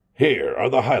Here are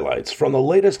the highlights from the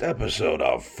latest episode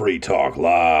of Free Talk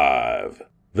Live.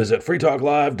 Visit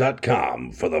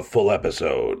freetalklive.com for the full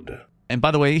episode. And by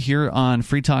the way, here on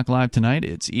Free Talk Live tonight,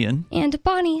 it's Ian. And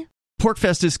Bonnie.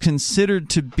 PorcFest is considered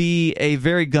to be a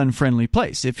very gun-friendly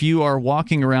place. If you are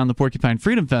walking around the Porcupine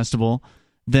Freedom Festival,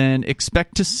 then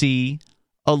expect to see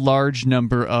a large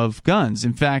number of guns.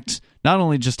 In fact, not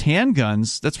only just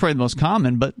handguns, that's probably the most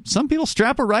common, but some people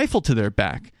strap a rifle to their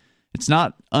back. It's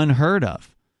not unheard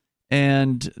of.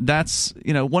 And that's,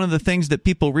 one of the things that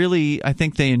people really, I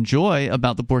think they enjoy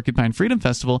about the Porcupine Freedom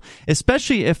Festival,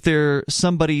 especially if they're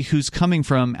somebody who's coming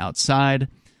from outside,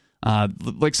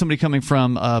 like somebody coming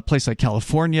from a place like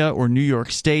California or New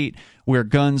York State, where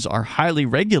guns are highly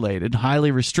regulated,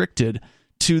 highly restricted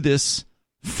to this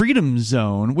freedom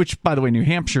zone, which, by the way, New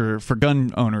Hampshire for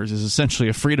gun owners is essentially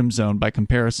a freedom zone by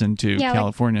comparison to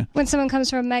California. Like when someone comes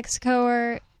from Mexico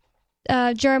or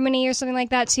Germany or something like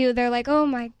that, too, they're like, oh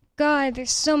my God,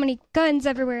 there's so many guns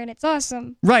everywhere, and it's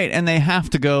awesome. Right, and they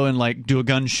have to go and do a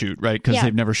gun shoot, right? Because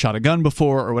they've never shot a gun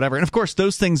before or whatever. And of course,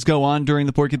 those things go on during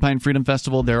the Porcupine Freedom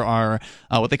Festival. There are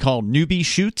what they call newbie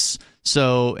shoots.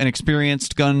 So an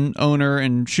experienced gun owner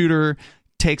and shooter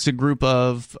takes a group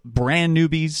of brand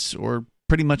newbies or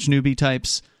pretty much newbie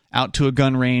types out to a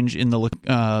gun range in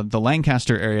the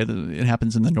Lancaster area. It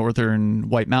happens in the northern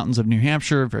White Mountains of New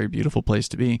Hampshire. Very beautiful place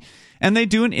to be. And they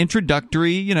do an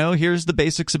introductory, here's the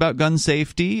basics about gun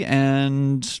safety,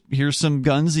 and here's some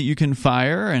guns that you can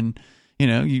fire. And,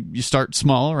 you start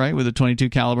small, right, with a .22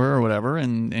 caliber or whatever,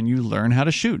 and you learn how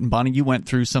to shoot. And Bonnie, you went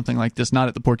through something like this, not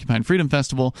at the Porcupine Freedom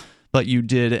Festival, but you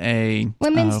did a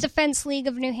Women's Defense League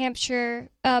of New Hampshire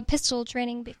pistol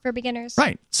training for beginners.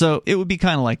 Right. So it would be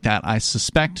kind of like that, I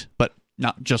suspect, but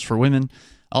not just for women.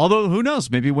 Although, who knows?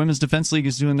 Maybe Women's Defense League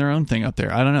is doing their own thing up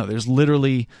there. I don't know. There's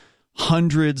literally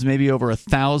hundreds, maybe over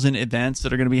 1,000 events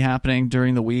that are going to be happening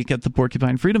during the week at the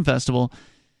Porcupine Freedom Festival.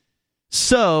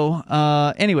 So,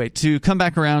 anyway, to come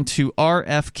back around to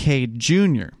RFK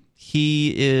Jr.,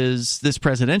 he is this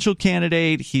presidential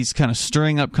candidate. He's kind of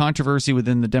stirring up controversy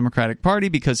within the Democratic Party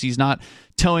because he's not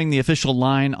towing the official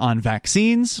line on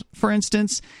vaccines, for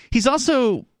instance. He's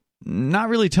also not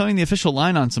really towing the official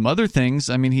line on some other things.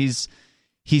 I mean,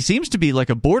 he seems to be like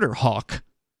a border hawk,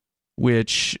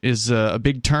 which is a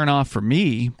big turnoff for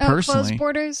me personally. Closed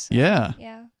borders? Yeah.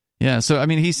 Yeah. So, I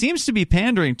mean, he seems to be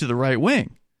pandering to the right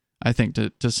wing, I think,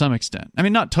 to some extent. I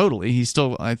mean, not totally. He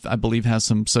still, I believe, has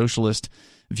some socialist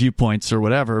viewpoints or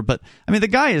whatever, but I mean, the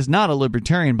guy is not a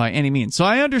libertarian by any means. So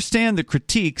I understand the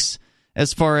critiques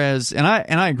as far as, and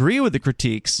I agree with the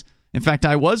critiques. In fact,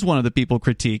 I was one of the people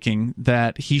critiquing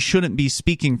that he shouldn't be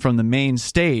speaking from the main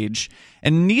stage,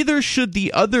 and neither should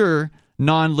the other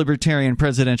non-libertarian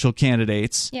presidential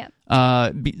candidates. Yeah.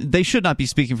 They should not be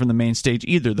speaking from the main stage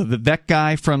either. The Vivek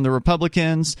guy from the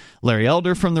Republicans, Larry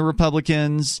Elder from the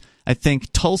Republicans, I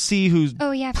think Tulsi, who's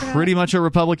pretty much a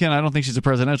Republican. I don't think she's a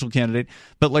presidential candidate,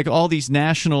 but like all these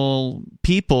national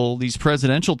people, these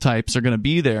presidential types are going to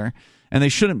be there, and they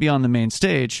shouldn't be on the main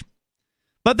stage.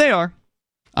 But they are.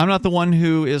 I'm not the one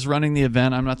who is running the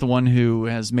event. I'm not the one who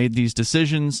has made these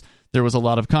decisions. There was a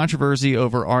lot of controversy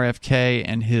over RFK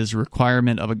and his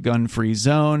requirement of a gun-free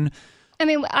zone. I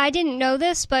mean, I didn't know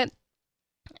this, but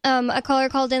a caller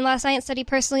called in last night and said he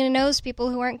personally knows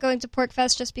people who aren't going to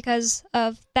PorcFest just because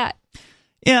of that.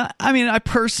 Yeah, I mean,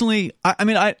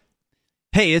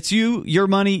 hey, it's your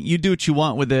money. You do what you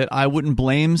want with it. I wouldn't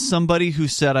blame somebody who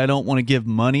said, I don't want to give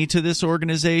money to this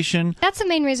organization. That's the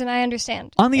main reason I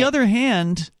understand. On the other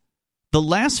hand, the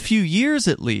last few years,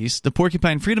 at least, the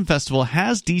Porcupine Freedom Festival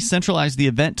has decentralized the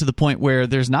event to the point where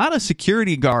there's not a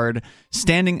security guard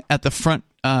standing at the front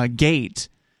gate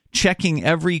checking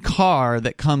every car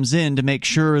that comes in to make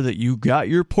sure that you got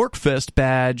your PorcFest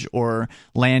badge or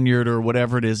lanyard or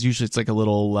whatever it is. Usually it's like a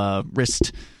little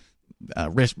wrist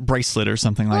bracelet or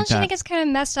something like that. Don't you think it's kind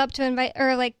of messed up to invite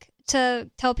or to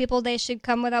tell people they should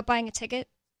come without buying a ticket?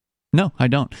 No, I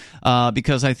don't,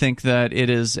 because I think that it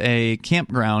is a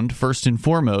campground, first and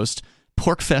foremost.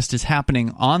 PorcFest is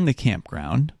happening on the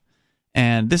campground,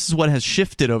 and this is what has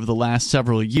shifted over the last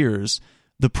several years.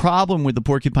 The problem with the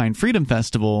Porcupine Freedom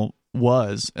Festival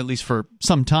was, at least for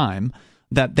some time,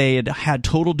 that they had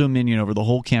total dominion over the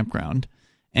whole campground,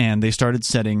 and they started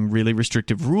setting really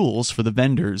restrictive rules for the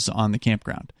vendors on the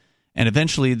campground. And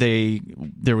eventually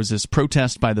there was this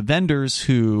protest by the vendors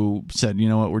who said, you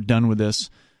know what, we're done with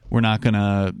this. We're not going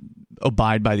to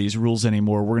abide by these rules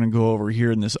anymore. We're going to go over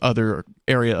here in this other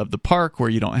area of the park where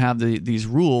you don't have these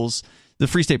rules. The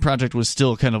Free State Project was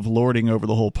still kind of lording over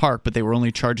the whole park, but they were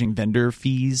only charging vendor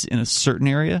fees in a certain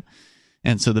area.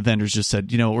 And so the vendors just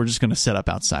said, you know, we're just going to set up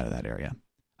outside of that area.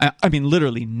 I mean,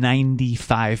 literally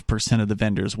 95% of the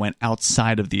vendors went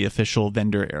outside of the official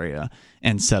vendor area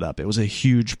and set up. It was a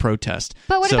huge protest.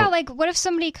 But what about, what if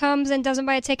somebody comes and doesn't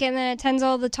buy a ticket and then attends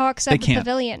all the talks at the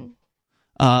pavilion?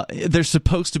 There's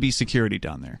supposed to be security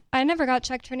down there. I never got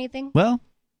checked or anything. Well,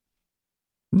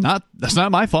 that's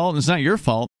not my fault, and it's not your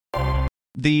fault.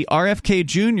 The RFK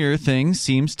Jr. thing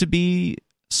seems to be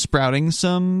sprouting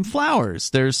some flowers.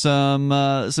 There's some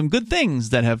good things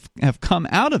that have come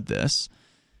out of this.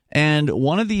 And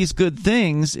one of these good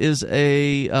things is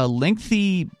a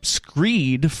lengthy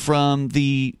screed from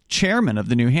the chairman of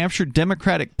the New Hampshire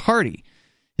Democratic Party.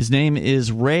 His name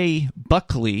is Raymond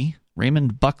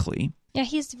Buckley. Yeah,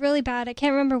 he's really bad. I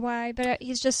can't remember why, but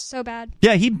he's just so bad.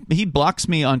 Yeah, he blocks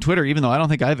me on Twitter, even though I don't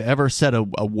think I've ever said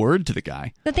a word to the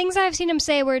guy. The things I've seen him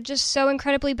say were just so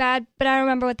incredibly bad, but I don't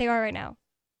remember what they are right now.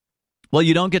 Well,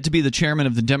 you don't get to be the chairman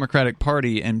of the Democratic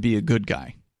Party and be a good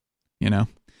guy, you know?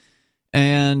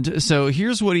 And so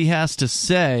here's what he has to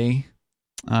say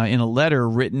in a letter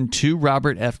written to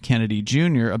Robert F. Kennedy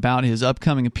Jr. about his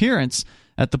upcoming appearance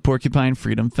at the Porcupine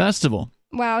Freedom Festival.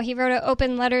 Wow, he wrote an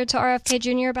open letter to RFK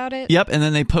Jr. about it? Yep, and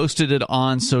then they posted it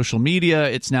on social media.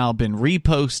 It's now been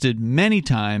reposted many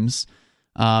times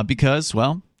because,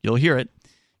 well, you'll hear it.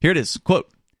 Here it is. Quote,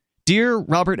 "Dear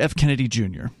Robert F. Kennedy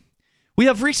Jr., we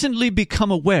have recently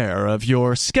become aware of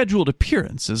your scheduled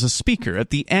appearance as a speaker at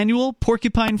the annual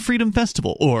Porcupine Freedom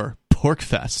Festival, or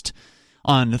PorcFest,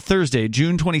 on Thursday,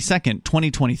 June 22nd,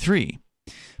 2023.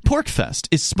 PorcFest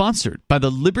is sponsored by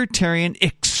the libertarian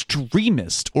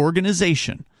extremist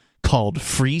organization called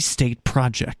Free State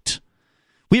Project.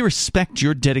 We respect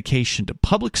your dedication to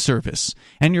public service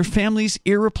and your family's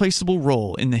irreplaceable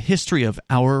role in the history of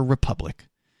our republic.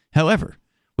 However,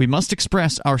 we must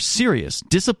express our serious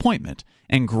disappointment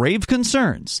and grave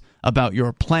concerns about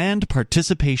your planned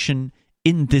participation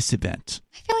in this event."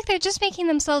 I feel like they're just making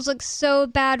themselves look so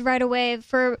bad right away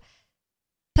for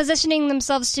positioning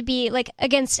themselves to be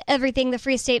against everything the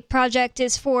Free State Project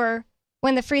is for.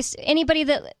 When anybody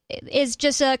that is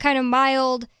just a kind of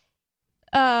mild,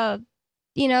 they're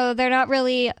not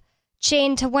really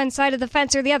chained to one side of the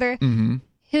fence or the other,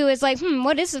 who is like,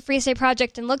 what is the Free State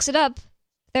Project, and looks it up,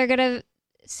 they're gonna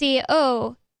see,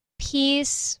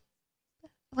 peace,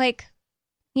 not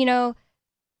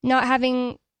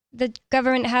having the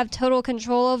government have total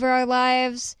control over our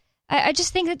lives. I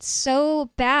just think it's so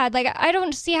bad. I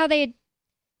don't see how they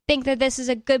think that this is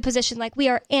a good position. We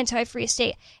are anti-free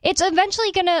state. It's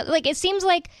eventually gonna, it seems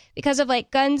like because of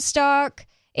gun stock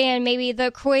and maybe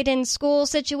the Croydon school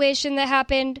situation that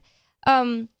happened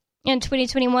in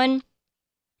 2021,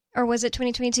 or was it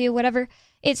 2022, whatever.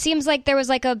 It seems like there was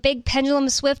a big pendulum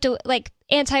swift,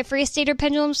 anti-free stater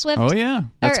pendulum swift. Oh yeah,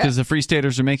 that's because the Free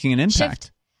Staters are making an impact.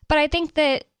 Shift. But I think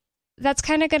that's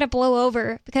kind of going to blow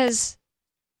over because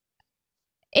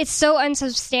it's so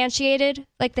unsubstantiated,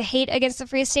 the hate against the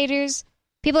Free Staters.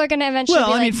 People are going to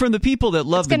eventually from the people that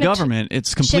love the government,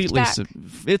 it's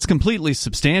completely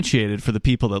substantiated for the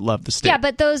people that love the state. Yeah,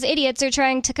 but those idiots are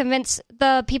trying to convince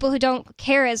the people who don't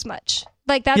care as much.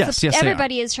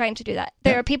 Everybody is trying to do that.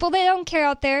 There are people that don't care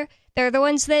out there. They're the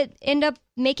ones that end up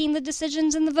making the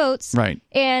decisions and the votes. Right.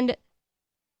 And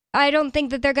I don't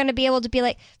think that they're going to be able to be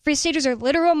Free Staters are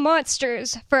literal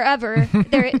monsters forever.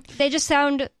 They just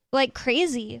sound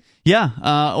crazy. Yeah.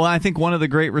 Well, I think one of the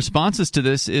great responses to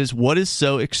this is what is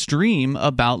so extreme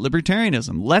about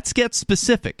libertarianism. Let's get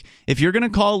specific. If you're going to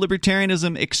call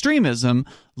libertarianism extremism,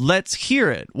 let's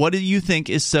hear it. What do you think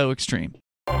is so extreme?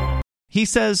 He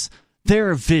says,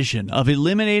 "Their vision of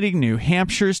eliminating New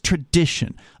Hampshire's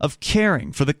tradition of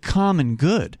caring for the common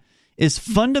good is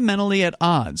fundamentally at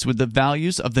odds with the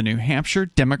values of the New Hampshire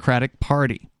Democratic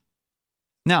Party."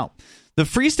 Now, the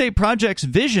Free State Project's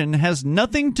vision has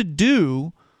nothing to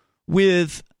do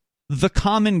with the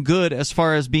common good as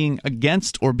far as being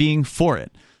against or being for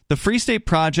it. The Free State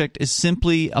Project is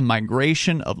simply a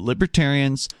migration of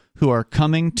libertarians who are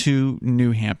coming to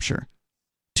New Hampshire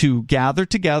to gather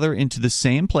together into the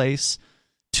same place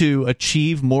to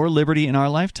achieve more liberty in our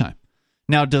lifetime.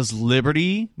 Now, does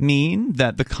liberty mean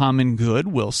that the common good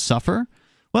will suffer?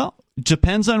 Well, it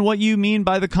depends on what you mean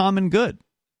by the common good.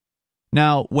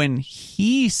 Now, when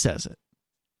he says it,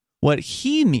 what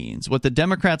he means, what the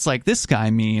Democrats like this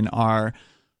guy mean are,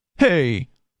 hey,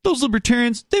 those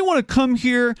libertarians, they want to come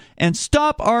here and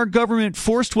stop our government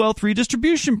forced wealth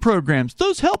redistribution programs.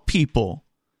 Those help people.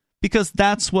 Because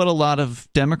that's what a lot of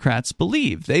Democrats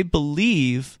believe. They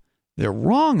believe they're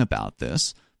wrong about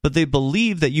this, but they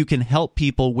believe that you can help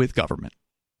people with government.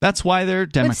 That's why they're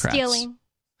Democrats. With stealing.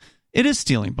 It is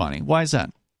stealing, Bonnie. Why is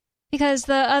that? Because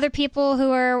the other people who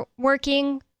are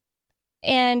working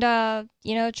and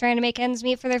trying to make ends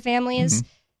meet for their families,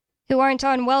 who aren't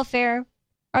on welfare,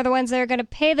 are the ones that are going to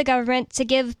pay the government to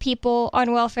give people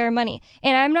on welfare money.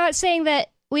 And I'm not saying that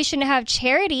we shouldn't have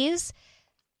charities.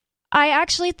 I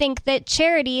actually think that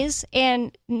charities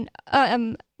and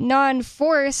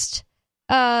non-forced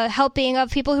helping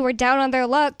of people who are down on their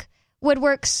luck would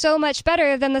work so much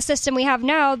better than the system we have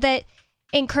now that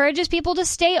encourages people to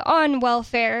stay on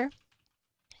welfare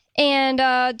and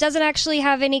doesn't actually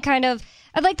have any kind of...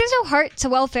 there's no heart to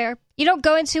welfare. You don't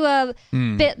go into a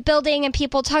building and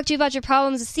people talk to you about your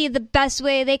problems and see the best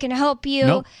way they can help you.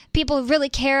 Nope. People really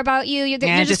care about you. You're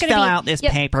just fill out this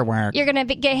paperwork. You're going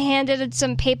to get handed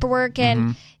some paperwork,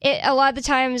 and a lot of the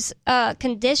times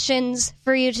conditions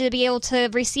for you to be able to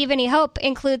receive any help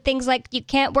include things like you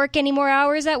can't work any more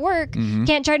hours at work,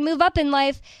 can't try to move up in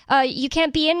life, you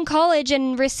can't be in college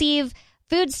and receive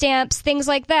food stamps, things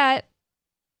like that.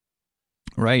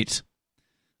 Right.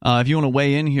 If you want to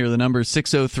weigh in here, the number is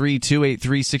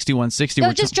 603-283-6160.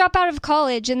 No, just drop out of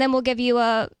college, and then we'll give you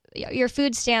your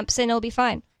food stamps, and it'll be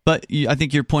fine. But I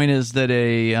think your point is that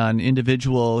an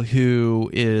individual who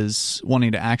is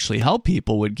wanting to actually help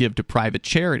people would give to private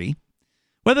charity.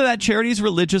 Whether that charity is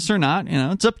religious or not,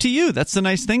 it's up to you. That's the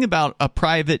nice thing about a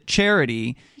private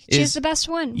charity. Choose the best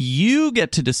one. You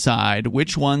get to decide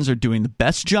which ones are doing the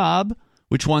best job,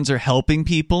 which ones are helping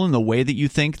people in the way that you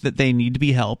think that they need to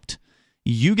be helped.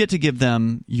 You get to give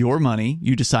them your money.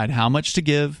 You decide how much to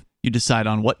give. You decide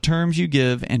on what terms you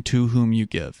give and to whom you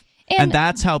give. And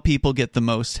that's how people get the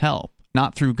most help,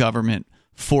 not through government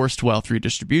forced wealth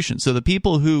redistribution. So the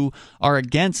people who are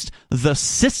against the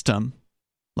system,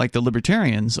 like the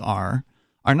libertarians are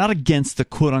not against the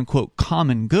quote-unquote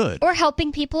common good. Or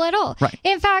helping people at all. Right.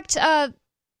 In fact, I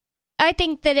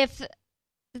think that if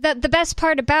the best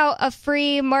part about a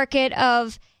free market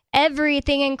of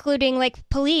everything, including like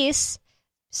police,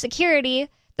 security,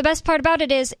 the best part about it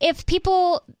is if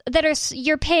people that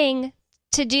you're paying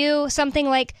to do something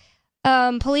like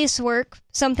police work,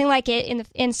 something like it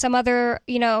in some other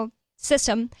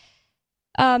system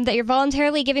that you're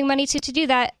voluntarily giving money to do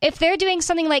that, if they're doing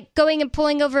something like going and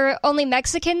pulling over only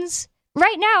Mexicans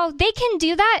right now, they can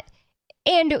do that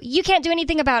and you can't do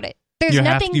anything about it. There's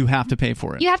nothing. You have to pay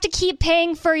for it. You have to keep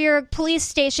paying for your police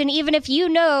station, even if you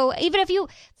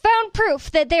found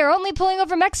proof that they're only pulling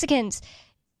over Mexicans,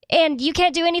 and you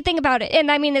can't do anything about it.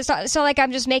 And I mean, it's not like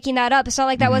I'm just making that up. It's not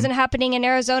like that wasn't happening in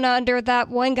Arizona under that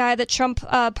one guy that Trump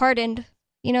pardoned.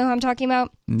 You know who I'm talking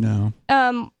about? No.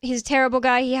 He's a terrible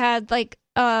guy. He had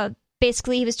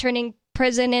basically he was turning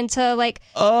prison into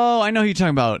I know who you're talking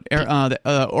about.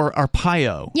 Or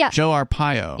Arpaio. Yeah. Joe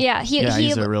Arpaio. Yeah,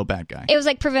 he's a real bad guy. It was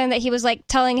proven that he was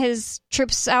telling his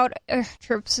troops out, his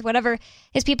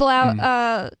people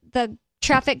out, the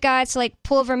traffic guys to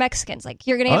pull over Mexicans.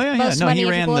 You're gonna get most money. He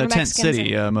if ran you pull the over tent Mexicans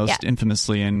city most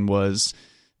infamously, and was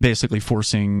basically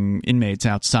forcing inmates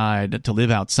outside to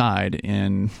live outside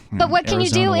in. But what can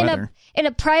Arizona you do weather. in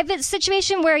a private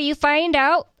situation where you find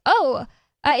out?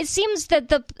 It seems that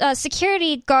the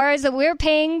security guards that we're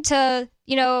paying to,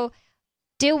 do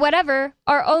whatever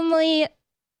are only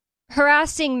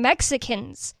harassing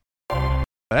Mexicans.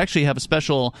 I actually have a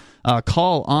special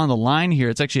call on the line here.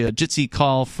 It's actually a Jitsi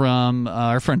call from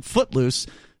our friend Footloose,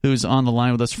 who's on the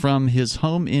line with us from his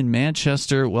home in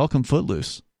Manchester. Welcome,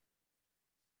 Footloose.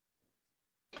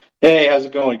 Hey, how's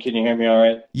it going? Can you hear me all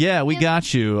right? Yeah, we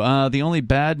got you. The only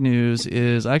bad news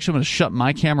is I'm going to shut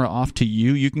my camera off to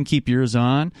you. You can keep yours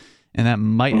on, and that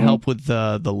might help with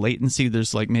the latency.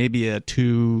 There's maybe a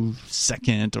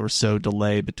 2-second or so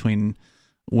delay between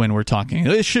when we're talking.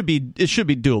 It should be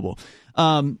doable.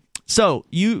 So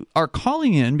you are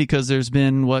calling in because there's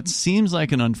been what seems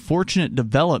like an unfortunate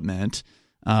development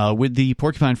with the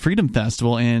Porcupine Freedom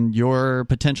Festival and your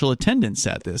potential attendance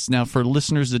at this. Now, for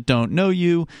listeners that don't know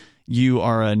you, you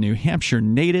are a New Hampshire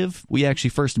native. We actually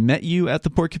first met you at the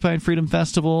Porcupine Freedom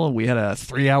Festival. We had a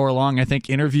 3-hour-long, I think,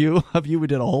 interview of you. We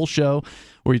did a whole show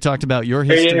where you talked about your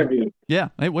history. Great interview. Yeah,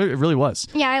 it really was.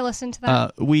 Yeah, I listened to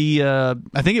that.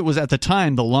 I think it was at the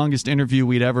time the longest interview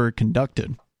we'd ever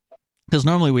conducted. Because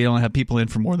normally we don't have people in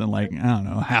for more than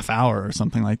a half hour or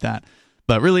something like that.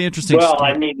 But really interesting story.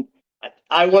 I mean,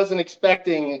 I wasn't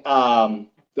expecting all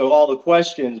the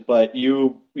questions, but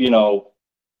you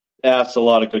asked a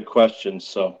lot of good questions.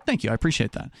 So thank you. I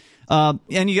appreciate that.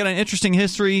 And you got an interesting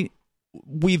history.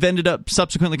 We've ended up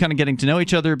subsequently kind of getting to know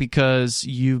each other because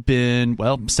you've been,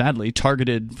 sadly,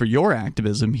 targeted for your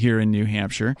activism here in New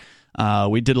Hampshire.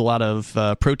 We did a lot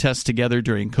of protests together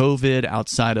during COVID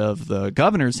outside of the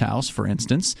governor's house, for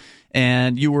instance,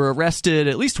 and you were arrested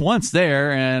at least once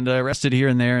there and arrested here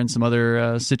and there in some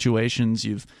other situations.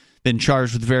 You've been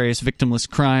charged with various victimless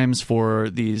crimes for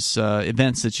these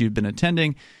events that you've been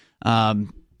attending.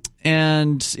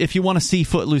 And if you want to see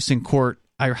Footloose in court,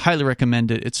 I highly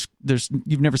recommend it.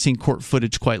 You've never seen court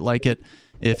footage quite like it.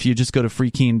 If you just go to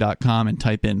freekeen.com and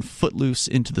type in Footloose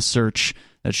into the search,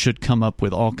 that should come up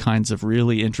with all kinds of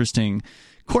really interesting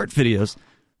court videos.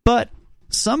 But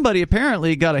somebody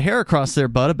apparently got a hair across their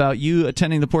butt about you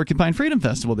attending the Porcupine Freedom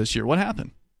Festival this year. What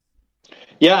happened?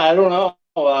 Yeah, I don't know.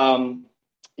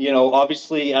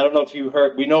 Obviously, I don't know if you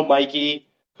heard. We know Mikey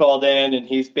called in, and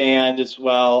he's banned as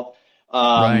well.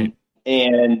 Right.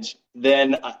 And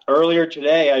then earlier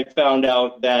today, I found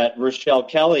out that Rochelle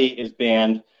Kelly is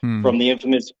banned from the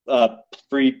infamous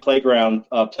Free Playground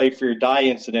Play For Your Die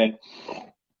incident.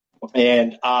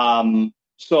 And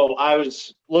so I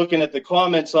was looking at the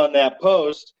comments on that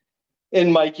post,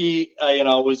 and Mikey,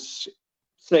 was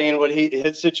saying what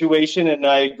his situation, and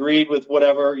I agreed with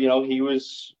whatever, he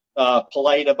was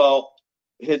polite about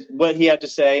what he had to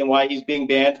say and why he's being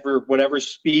banned for whatever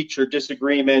speech or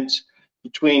disagreement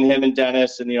between him and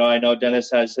Dennis. And I know Dennis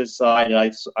has his side, and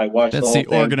I watched That's the whole the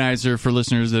thing. organizer, for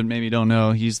listeners that maybe don't know.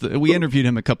 We interviewed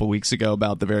him a couple weeks ago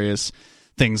about the various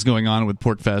things going on with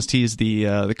PorcFest. He's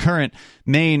the current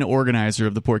main organizer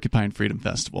of the Porcupine Freedom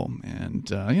Festival, and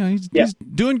he's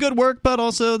doing good work, but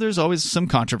also there's always some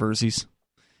controversies.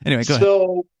 Anyway, go ahead.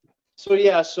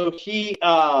 So he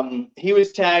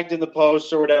was tagged in the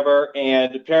post or whatever,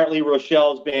 and apparently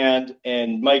Rochelle's banned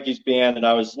and Mikey's banned, and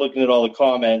I was looking at all the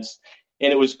comments,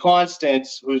 and it was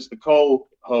Constance, who's the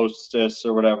co-hostess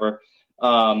or whatever.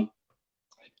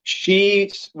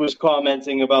 She was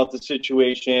commenting about the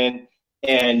situation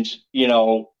and,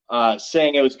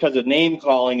 saying it was because of name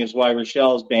calling is why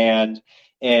Rochelle's banned.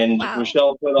 And Wow.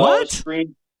 Rochelle put all the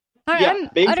screen. I'm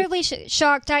utterly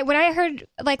shocked. When I heard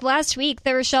last week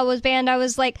that Rochelle was banned, I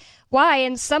was like, why?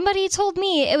 And somebody told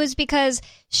me it was because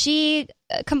she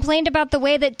complained about the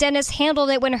way that Dennis handled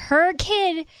it when her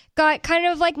kid got kind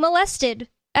of molested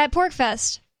at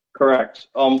PorcFest. Correct.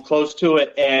 Close to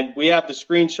it. And we have the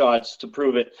screenshots to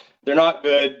prove it. They're not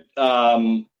good.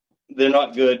 They're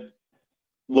not good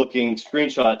looking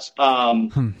screenshots.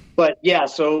 But yeah,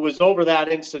 so it was over that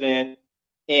incident.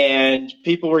 And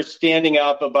people were standing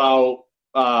up about,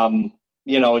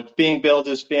 it's being billed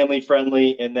as family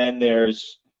friendly. And then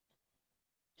there's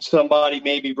somebody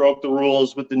maybe broke the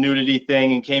rules with the nudity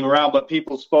thing and came around, but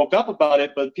people spoke up about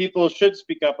it. But people should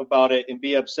speak up about it and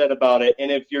be upset about it.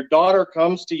 And if your daughter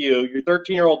comes to you, your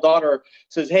 13-year-old daughter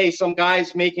says, hey, some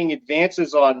guy's making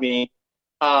advances on me,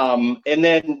 and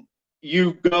then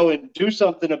you go and do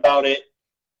something about it,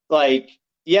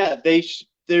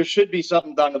 there should be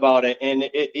something done about it, and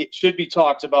it should be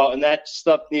talked about, and that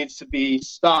stuff needs to be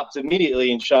stopped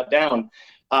immediately and shut down.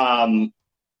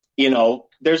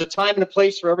 There's a time and a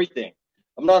place for everything.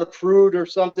 I'm not a prude or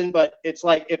something, but it's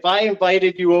like if I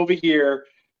invited you over here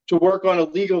to work on a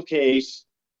legal case,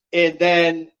 and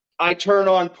then I turn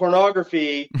on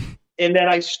pornography, and then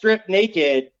I strip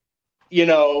naked,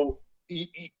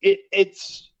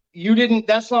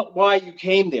 that's not why you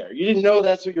came there. You didn't know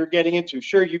that's what you're getting into.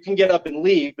 Sure, you can get up and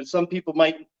leave, but some people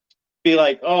might be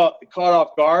like, oh, caught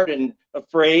off guard and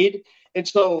afraid. And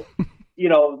so,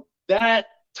 that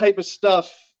type of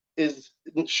stuff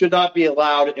should not be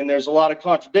allowed. And there's a lot of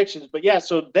contradictions, but yeah.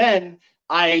 So then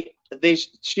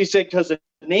she said, because of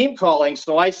name calling.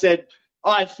 So I said,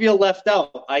 oh, I feel left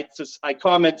out. I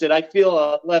commented, I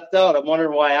feel left out. I'm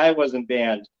wondering why I wasn't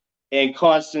banned. And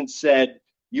Constance said,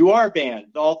 you are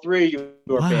banned. All three of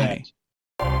you are banned.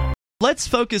 Let's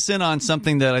focus in on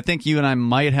something that I think you and I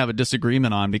might have a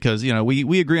disagreement on, because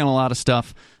we agree on a lot of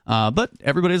stuff, but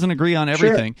everybody doesn't agree on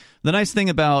everything. Sure. The nice thing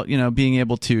about being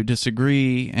able to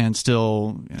disagree and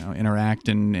still interact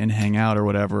and hang out or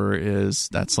whatever is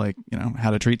that's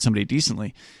how to treat somebody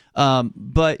decently.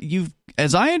 But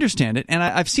as I understand it, and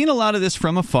I've seen a lot of this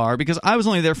from afar because I was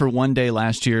only there for one day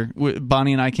last year.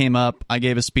 Bonnie and I came up, I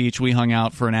gave a speech, we hung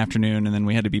out for an afternoon, and then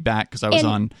we had to be back because I was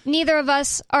on. Neither of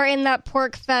us are in that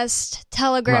PorcFest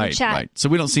Telegram chat. Right. So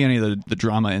we don't see any of the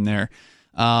drama in there.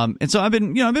 And so I've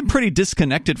been pretty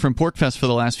disconnected from PorcFest for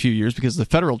the last few years because of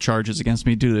the federal charges against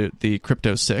me due to the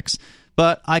Crypto 6.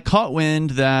 But I caught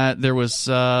wind that there was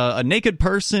a naked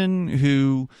person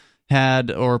who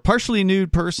had, or partially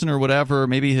nude person or whatever,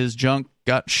 maybe his junk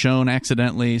got shown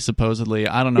accidentally, supposedly.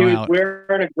 I don't know he how. Was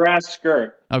wearing a grass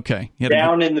skirt. Okay.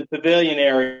 Down in the pavilion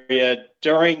area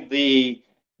during the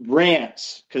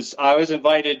rants, because I was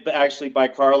invited actually by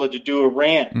Carla to do a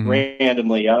rant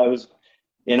randomly.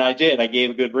 I did. I gave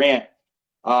a good rant.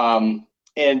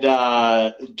 And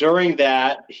during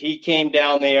that, he came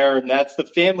down there, and that's the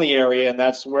family area, and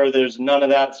that's where there's none of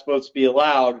that supposed to be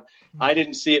allowed. I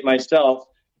didn't see it myself.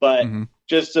 but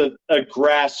just a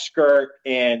grass skirt.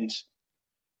 And,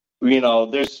 I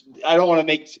don't want to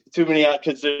make too many out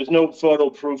because there's no photo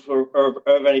proof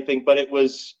of anything, but it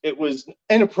was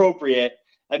inappropriate.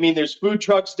 I mean, there's food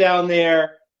trucks down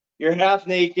there. You're half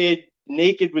naked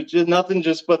with just nothing,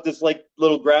 just but this like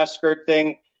little grass skirt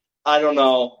thing. I don't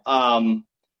know.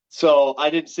 So I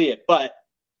didn't see it, but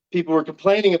people were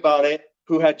complaining about it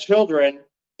who had children.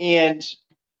 And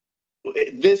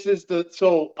this is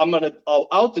I'll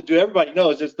out to do, everybody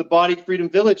knows it's the Body Freedom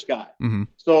Village guy.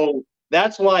 So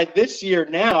that's why this year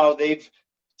now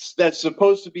that's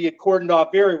supposed to be a cordoned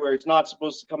off area where it's not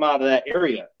supposed to come out of that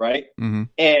area. Right.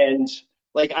 And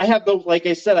like, like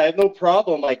I said, I have no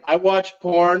problem. Like, I watch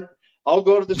porn. I'll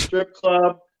go to the strip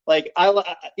club. Like,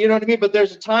 you know what I mean? But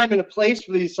there's a time and a place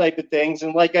for these type of things.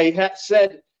 And like I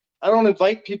said, I don't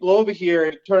invite people over here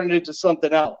and turn it into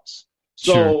something else.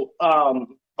 So,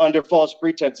 under false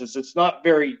pretenses, it's not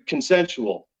very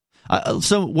consensual.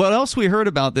 So what else we heard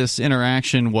about this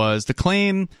interaction was the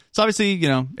claim. So obviously,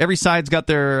 every side's got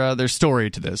their story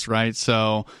to this, right?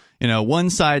 So, one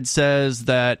side says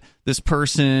that this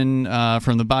person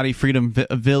from the Body Freedom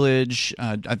Village,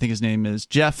 I think his name is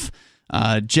Jeff.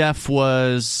 Jeff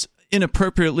was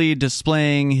inappropriately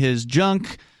displaying his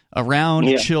junk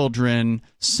around children.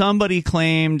 Somebody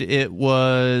claimed it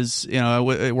was,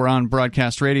 we're on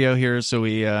broadcast radio here, so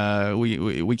we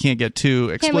can't get too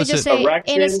explicit. Can we just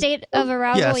say in a state of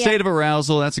arousal? Yeah, state of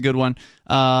arousal. That's a good one.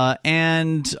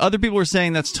 And other people were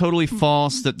saying that's totally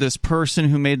false, that this person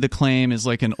who made the claim is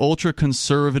like an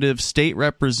ultra-conservative state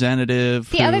representative.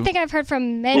 The other thing I've heard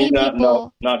from many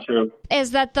people not true.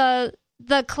 Is that the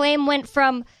claim went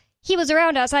from, he was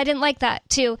around us, I didn't like that,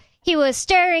 to he was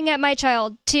staring at my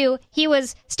child, to he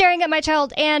was staring at my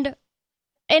child and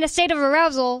in a state of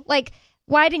arousal. Like,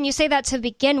 why didn't you say that to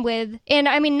begin with? And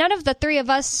I mean, none of the three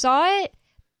of us saw it,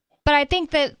 but I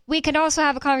think that we can also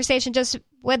have a conversation just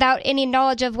without any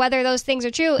knowledge of whether those things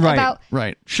are true.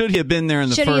 Right. Should he have been there in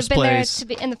the first place?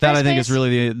 That I think is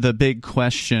really the big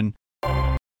question.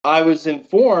 I was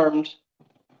informed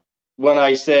when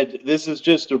I said, this is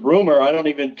just a rumor. I don't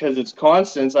even, because it's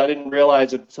Constance, I didn't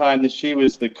realize at the time that she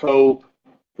was the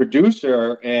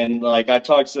co-producer. And like I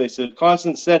said,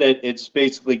 Constance said it, it's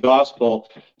basically gospel.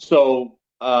 So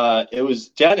it was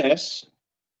Dennis,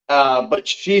 but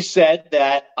she said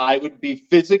that I would be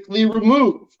physically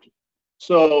removed.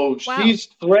 So she's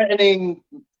threatening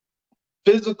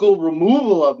physical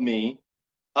removal of me.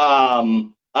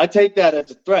 I take that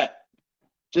as a threat.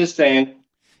 Just saying.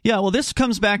 Yeah, well, this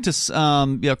comes back to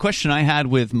a question I had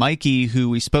with Mikey, who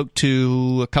we spoke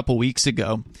to a couple weeks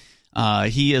ago.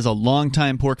 He is a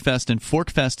longtime PorcFest and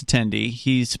ForkFest attendee.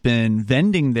 He's been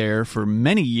vending there for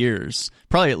many years,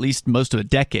 probably at least most of a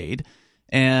decade.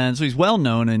 And so he's well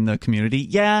known in the community.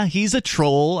 Yeah, he's a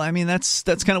troll. I mean, that's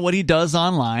kind of what he does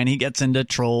online. He gets into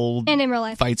troll and in real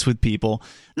life fights with people.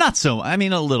 Not so. I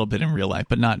mean, a little bit in real life,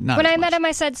 but not. When I met him,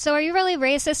 I said, "So are you really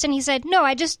racist?" And he said, "No,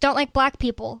 I just don't like black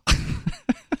people."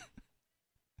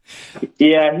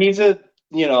 Yeah, he's a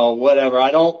whatever.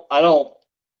 I don't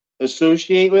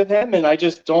associate with him, and I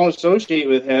just don't associate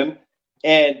with him.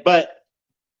 But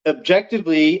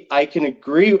objectively, I can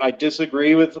agree. I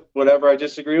disagree with whatever I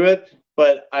disagree with.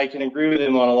 But I can agree with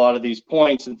him on a lot of these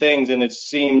points and things, and it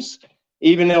seems,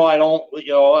 even though I don't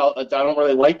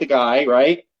really like the guy,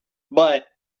 right? But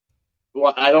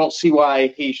I don't see why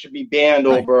he should be banned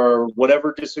over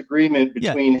whatever disagreement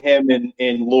between him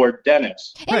and Lord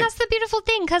Dennis. And that's the beautiful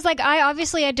thing, because I'm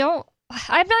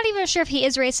not even sure if he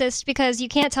is racist, because you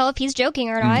can't tell if he's joking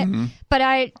or not. Mm-hmm. But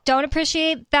I don't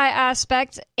appreciate that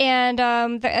aspect, and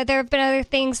there have been other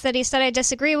things that he said I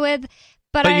disagree with.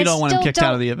 But you don't want him kicked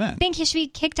out of the event. I think he should be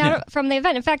kicked out from the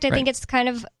event. In fact, I think it's kind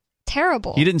of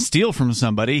terrible. He didn't steal from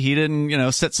somebody. He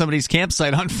didn't, set somebody's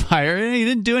campsite on fire. He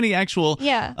didn't do any actual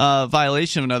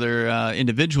violation of another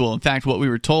individual. In fact, what we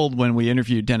were told when we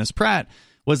interviewed Dennis Pratt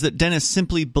was that Dennis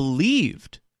simply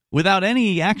believed, without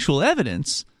any actual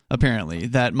evidence, apparently,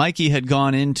 that Mikey had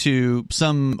gone into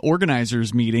some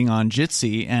organizers meeting on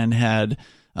Jitsi and had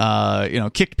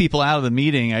kicked people out of the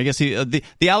meeting. I guess the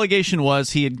allegation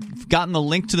was he had gotten the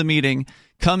link to the meeting,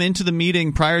 come into the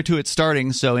meeting prior to it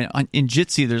starting. So in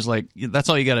Jitsi, there's that's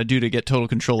all you got to do to get total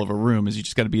control of a room, is you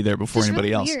just got to be there before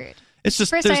anybody else. Weird. It's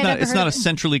just it's not a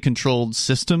centrally controlled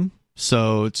system,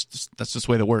 so that's just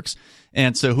the way that works.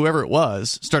 And so whoever it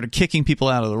was started kicking people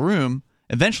out of the room.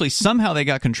 Eventually, somehow they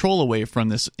got control away from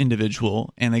this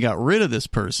individual, and they got rid of this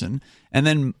person. And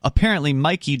then apparently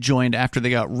Mikey joined after they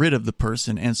got rid of the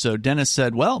person. And so Dennis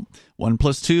said, well, 1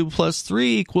 + 2 +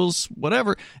 3 equals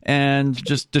whatever, and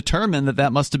just determined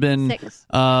that must have been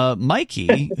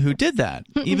Mikey who did that,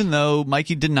 even though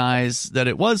Mikey denies that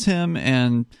it was him.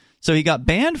 And so he got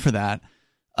banned for that.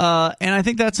 And I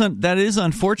think that is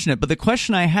unfortunate. But the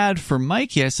question I had for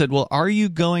Mikey, I said, well, are you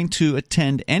going to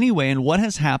attend anyway? And what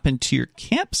has happened to your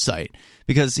campsite?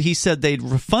 Because he said they'd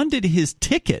refunded his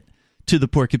ticket to the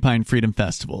Porcupine Freedom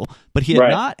Festival, but he had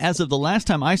not, as of the last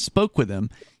time I spoke with him,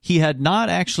 he had not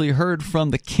actually heard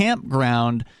from the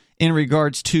campground in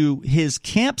regards to his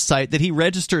campsite that he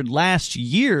registered last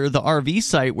year, the RV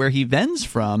site where he vends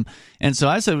from. And so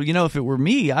I said, well, if it were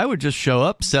me, I would just show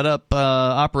up, set up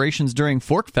operations during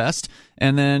Fork Fest,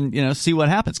 and then, see what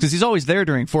happens. Because he's always there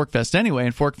during Fork Fest anyway,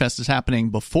 and Fork Fest is happening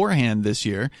beforehand this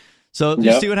year. So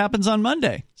just see what happens on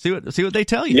Monday. See what they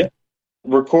tell you. Yep.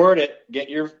 Record it.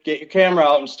 Get your camera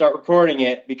out and start recording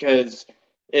it, because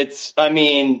it's,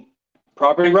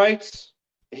 property rights.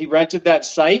 He rented that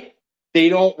site. They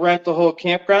don't rent the whole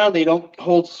campground. They don't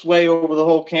hold sway over the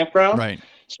whole campground. Right.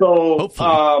 So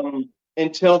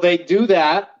until they do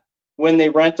that, when they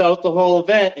rent out the whole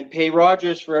event and pay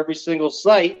Rogers for every single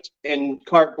site and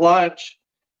carte blanche,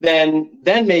 then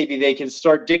maybe they can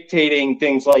start dictating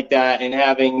things like that and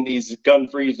having these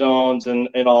gun-free zones and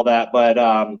all that. But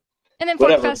and then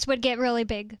Fork Fest would get really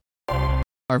big.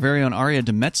 Our very own Aria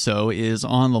DeMezzo is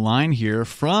on the line here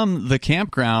from the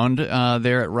campground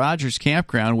there at Rogers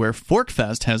Campground, where Fork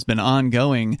Fest has been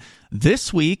ongoing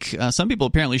this week. Some people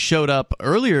apparently showed up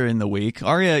earlier in the week.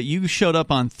 Aria, you showed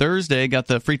up on Thursday, got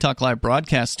the Free Talk Live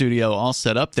broadcast studio all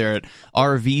set up there at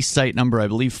RV site number, I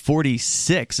believe,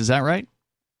 46. Is that right?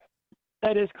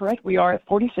 That is correct. We are at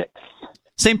 46.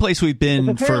 Same place we've been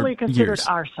it's apparently for considered years.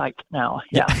 Our site now.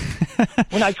 Yeah.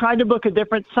 When I tried to book a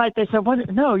different site, they said,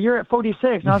 "What? No, you're at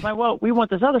 46." And I was like, "Well, we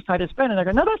want this other site to spin." And they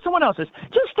go, "No, that's someone else's.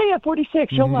 Just stay at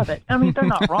 46. You'll love it." They're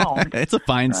not wrong. It's a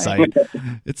fine site.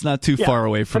 It's not too far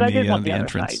away from the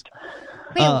entrance.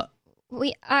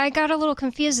 I got a little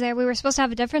confused there. We were supposed to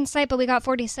have a different site, but we got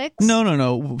 46?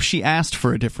 No. She asked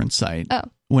for a different site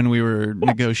when we were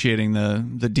negotiating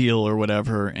the deal or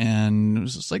whatever, and it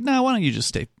was just like, no, why don't you just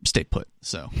stay put?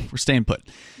 So we're staying put.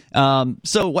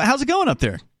 So how's it going up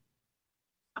there?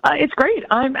 It's great.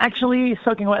 I'm actually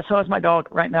soaking wet. So is my dog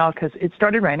right now, because it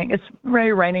started raining. It's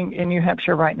very raining in New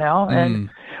Hampshire right now.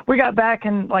 And we got back,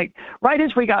 and right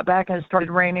as we got back, it started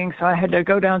raining. So I had to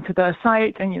go down to the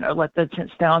site and, let the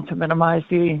tents down to minimize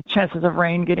the chances of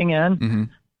rain getting in. Mm-hmm.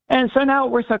 And so now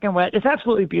we're soaking wet. It's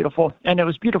absolutely beautiful, and it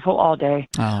was beautiful all day.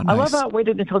 Oh, nice. I love how it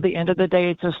waited until the end of the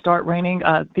day to start raining.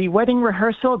 The wedding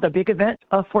rehearsal, the big event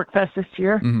of Fork Fest this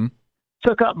year,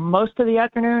 took up most of the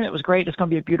afternoon. It was great. It's going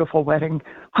to be a beautiful wedding.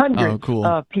 Hundreds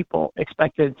of people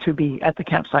expected to be at the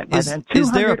campsite by then.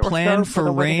 Is there a plan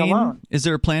for rain? Is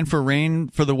there a plan for rain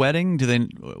for the wedding?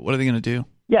 What are they going to do?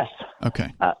 Yes.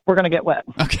 Okay. We're going to get wet.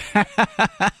 Okay.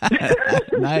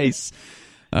 Nice.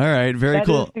 All right, very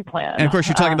cool. That is the plan. And of course,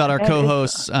 you're talking about our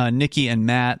co-hosts, Nikki and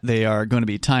Matt. They are going to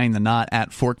be tying the knot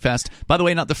at Fork Fest. By the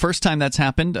way, not the first time that's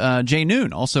happened. Jay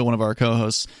Noon, also one of our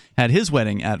co-hosts, had his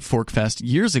wedding at Fork Fest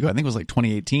years ago. I think it was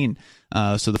 2018.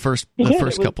 So the first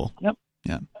couple. Yep.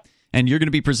 Yeah. And you're going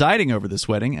to be presiding over this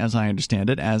wedding, as I understand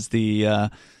it, as the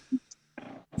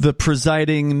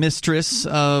presiding mistress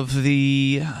of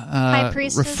the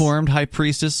Reformed High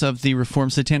Priestess of the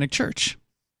Reformed Satanic Church.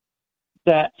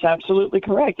 That's absolutely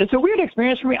correct. It's a weird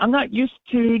experience for me. I'm not used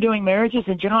to doing marriages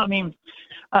in general.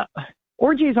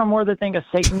 Orgies are more the thing of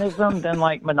Satanism than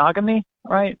monogamy,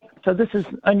 right? So this is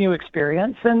a new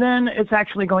experience. And then it's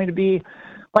actually going to be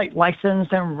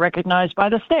licensed and recognized by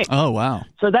the state. Oh, wow.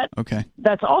 So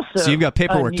that's also so you've got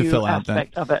paperwork to fill out then.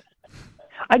 Of it.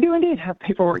 I do indeed have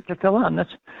paperwork to fill out.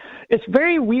 It's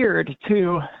very weird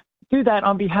to do that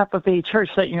on behalf of a church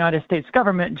that United States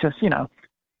government just,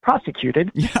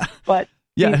 prosecuted. Yeah. But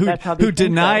who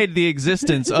denied the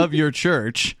existence of your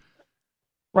church.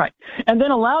 Right. And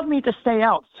then allowed me to stay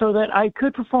out so that I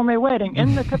could perform a wedding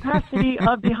in the capacity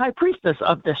of the high priestess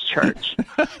of this church.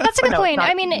 That's a good point.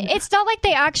 It's not like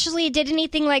they actually did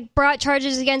anything brought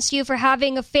charges against you for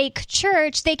having a fake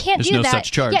church. They can't do that. There's no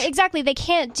such charge. Yeah, exactly. They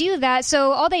can't do that.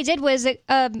 So all they did was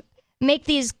make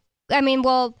these,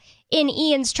 in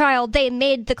Ian's trial, they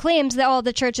made the claims that all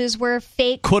the churches were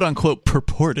fake, quote unquote,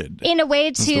 purported, in a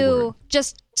way to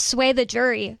just sway the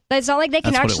jury. It's not like they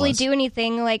can actually do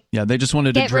anything. They just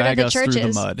wanted to drag us through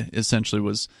the mud. Essentially,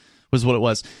 was what it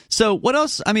was. So what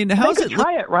else? How's it?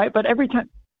 Try it, right? But every time,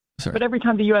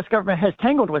 the U.S. government has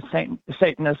tangled with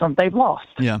Satanism, they've lost.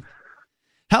 Yeah.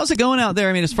 How's it going out there?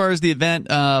 I mean, as far as the event,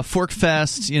 Fork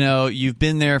Fest, you've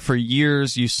been there for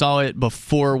years. You saw it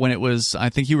before when it was, I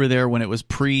think you were there when it was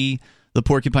pre the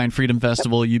Porcupine Freedom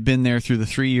Festival. You've been there through the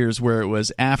 3 years where it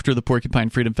was after the Porcupine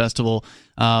Freedom Festival.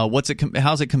 How's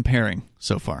it comparing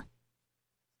so far?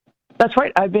 That's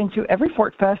right. I've been to every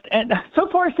Fork Fest, and so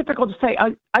far it's difficult to say.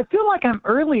 I feel like I'm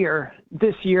earlier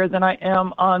this year than I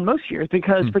am on most years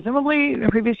because presumably in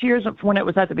previous years when it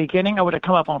was at the beginning, I would have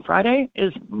come up on Friday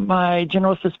is my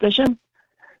general suspicion.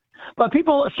 But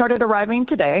people started arriving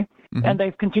today, and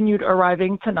they've continued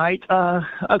arriving tonight.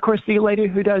 Of course, the lady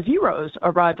who does Euros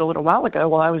arrived a little while ago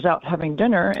while I was out having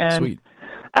dinner and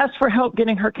asked for help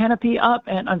getting her canopy up,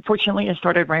 and unfortunately it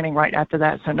started raining right after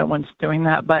that, so no one's doing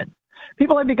that. But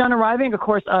people have begun arriving. Of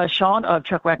course, Sean of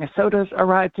Chuck Wagon Sodas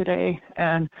arrived today,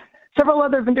 and several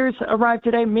other vendors arrived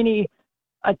today. Many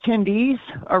attendees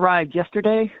arrived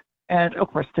yesterday, and of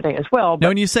course today as well. Now,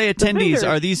 when you say attendees,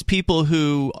 are these people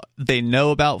who they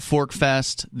know about Fork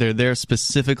Fest? They're there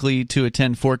specifically to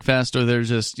attend Fork Fest, or they're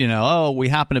just, we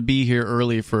happen to be here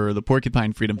early for the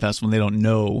Porcupine Freedom Festival, and they don't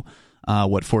know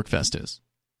what Fork Fest is?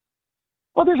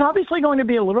 Well, there's obviously going to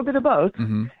be a little bit of both.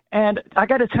 And I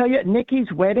got to tell you,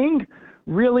 Nikki's wedding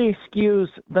really skews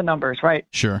the numbers, right?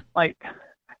 Sure. Like,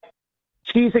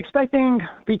 she's expecting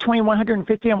between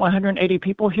 150 and 180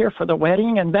 people here for the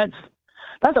wedding, and that's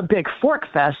a big Fork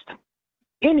Fest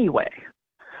anyway.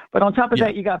 But on top of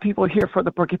that, you got people here for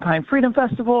the Porcupine Freedom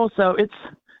Festival, so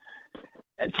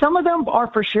some of them are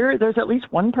for sure. There's at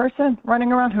least one person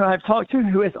running around who I've talked to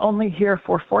who is only here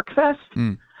for Fork Fest.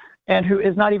 And who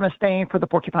is not even staying for the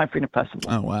Porcupine Freedom Festival.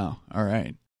 Oh, wow. All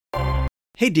right.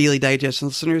 Hey, Daily Digest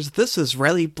listeners, this is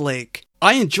Riley Blake.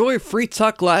 I enjoy Free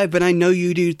Talk Live, and I know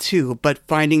you do too, but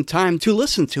finding time to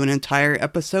listen to an entire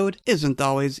episode isn't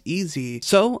always easy.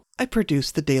 So, I produce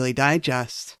the Daily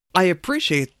Digest. I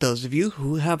appreciate those of you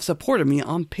who have supported me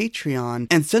on Patreon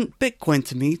and sent Bitcoin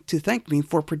to me to thank me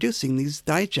for producing these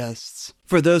digests.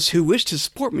 For those who wish to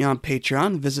support me on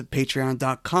Patreon, visit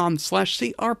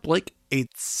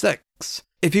patreon.com/crblake86.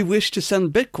 If you wish to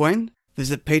send Bitcoin,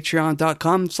 visit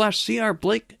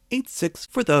patreon.com/crblake86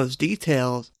 for those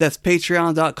details. That's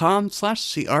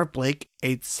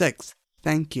patreon.com/crblake86.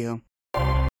 Thank you.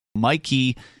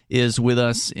 Mikey is with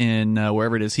us in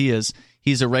wherever it is he is.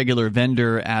 He's a regular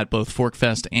vendor at both Fork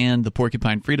Fest and the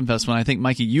Porcupine Freedom Festival. And I think,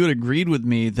 Mikey, you had agreed with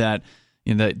me that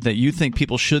that you think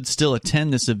people should still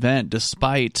attend this event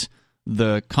despite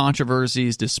the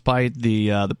controversies, despite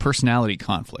the personality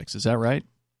conflicts. Is that right?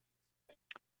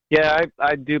 Yeah,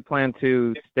 I do plan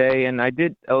to stay, and I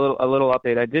did a little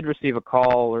update. I did receive a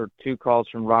call or two calls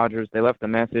from Rogers. They left a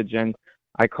message, and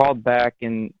I called back,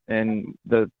 and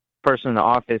the person in the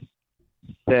office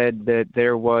said that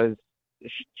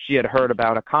she had heard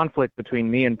about a conflict between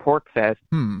me and Pork Fest,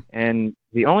 and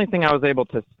the only thing I was able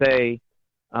to say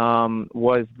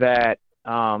was that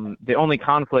the only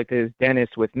conflict is Dennis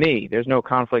with me. There's no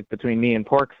conflict between me and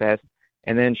Pork Fest.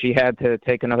 And then she had to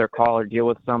take another call or deal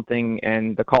with something,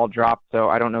 and the call dropped, so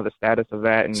I don't know the status of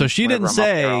that. And so she didn't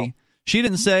say,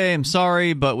 I'm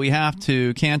sorry, but we have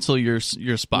to cancel your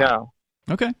spot. No.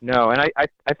 Okay. No, and I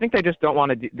think they just don't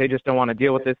want to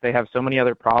deal with this. They have so many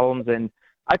other problems, and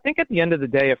I think at the end of the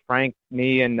day, if Frank,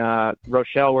 me, and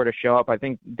Rochelle were to show up, I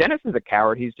think Dennis is a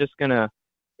coward. He's just gonna,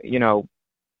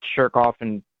 shirk off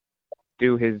and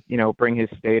do his, bring his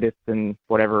status and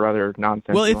whatever other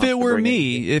nonsense. Well, if it were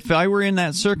me, if I were in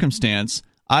that circumstance,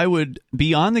 I would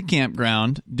be on the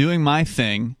campground doing my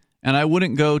thing, and I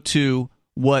wouldn't go to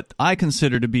what I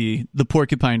consider to be the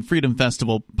Porcupine Freedom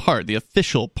Festival part, the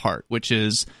official part, which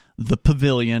is the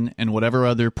pavilion and whatever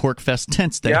other Pork Fest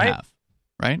tents they have,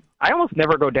 right? I almost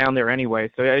never go down there anyway,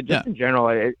 so in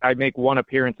general, I make one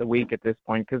appearance a week at this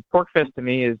point, because Pork Fest to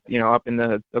me is, up in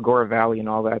the Agora Valley and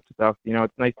all that stuff.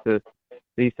 It's nice to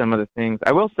see some of the things.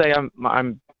 I will say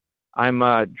I'm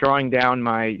drawing down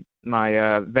my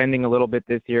vending a little bit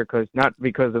this year, not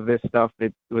because of this stuff.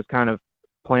 It was kind of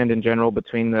planned in general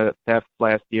between the thefts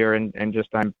last year and just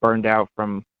I'm burned out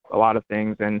from a lot of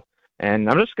things, and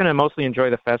I'm just going to mostly enjoy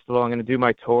the festival. I'm going to do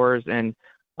my tours, and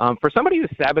for somebody who's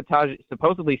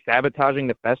supposedly sabotaging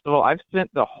the festival, I've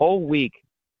spent the whole week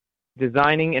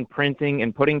designing and printing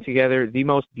and putting together the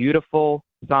most beautiful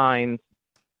signs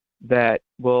that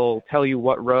will tell you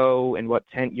what row and what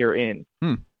tent you're in.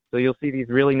 So you'll see these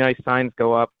really nice signs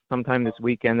go up sometime this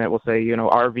weekend that will say,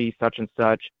 RV such and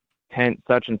such, tent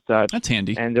such and such. That's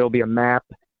handy. And there'll be a map.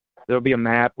 There'll be a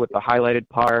map with the highlighted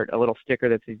part, a little sticker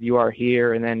that says you are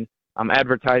here, and then I'm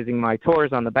advertising my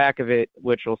tours on the back of it,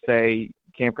 which will say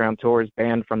Campground Tours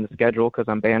banned from the schedule, because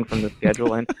I'm banned from the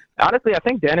schedule. And honestly, I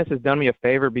think Dennis has done me a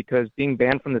favor, because being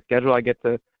banned from the schedule, I get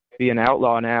to be an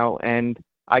outlaw now, and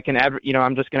I can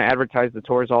I'm just going to advertise the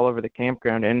tours all over the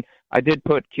campground. And I did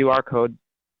put QR codes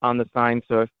on the sign,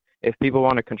 so if people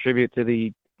want to contribute to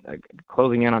the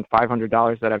closing in on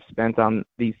 $500 that I've spent on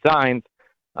these signs,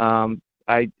 I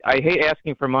hate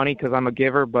asking for money because I'm a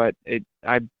giver, but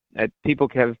people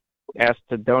have asked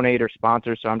to donate or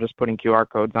sponsor, so I'm just putting QR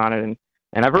codes on it,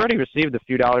 and I've already received a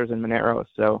few dollars in Monero,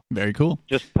 so very cool.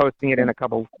 Just posting it in a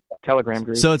couple Telegram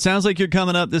groups. So it sounds like you're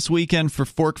coming up this weekend for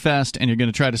Forkfest, and you're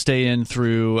going to try to stay in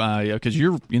through because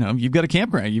you've got a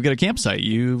campground, you've got a campsite,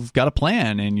 you've got a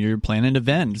plan, and you're planning to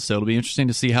vend. So it'll be interesting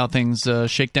to see how things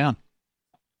shake down.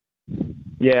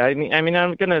 Yeah, I mean,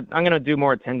 I'm gonna do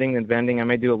more attending than vending. I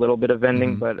may do a little bit of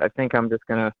vending, but I think I'm just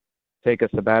gonna take a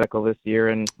sabbatical this year.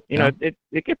 And it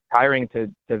gets tiring to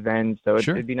vend, so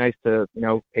it'd be nice to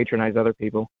patronize other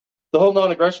people. The whole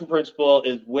non-aggression principle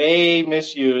is way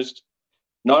misused.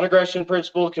 Non-aggression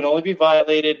principle can only be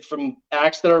violated from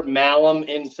acts that are malum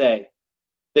in se,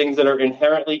 things that are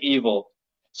inherently evil.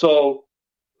 So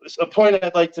a point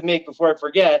I'd like to make before I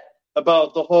forget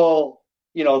about the whole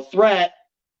threat.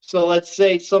 So let's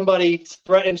say somebody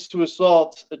threatens to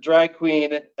assault a drag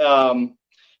queen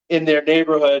in their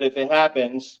neighborhood if it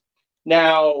happens.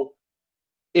 Now,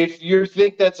 if you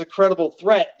think that's a credible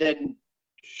threat, then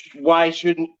why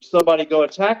shouldn't somebody go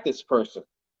attack this person?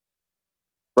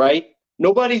 Right?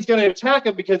 Nobody's going to attack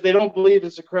them because they don't believe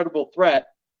it's a credible threat.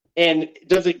 And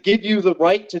does it give you the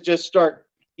right to just start,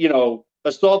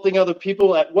 assaulting other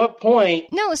people? At what point?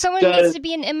 No, someone needs to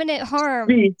be in imminent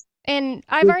harm. And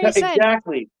I've already said.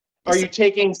 Exactly. Are you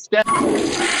taking steps?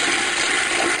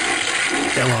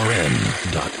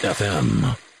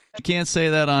 LRN.FM. You can't say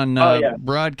that on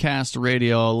broadcast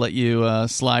radio. I'll let you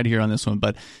slide here on this one,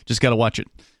 but just got to watch it.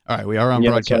 All right, we are on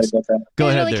broadcast. Go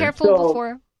ahead. Really careful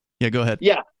before. Yeah, go ahead.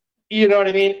 Yeah, you know what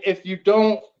I mean? If you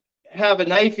don't have a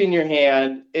knife in your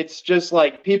hand, it's just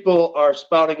like people are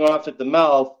spouting off at the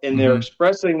mouth, and they're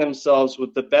expressing themselves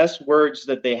with the best words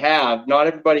that they have. Not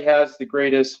everybody has the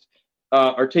greatest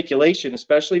articulation,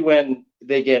 especially when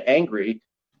they get angry.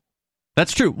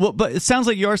 That's true. Well, but it sounds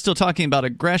like you are still talking about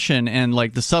aggression and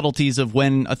like the subtleties of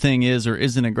when a thing is or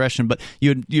isn't aggression. But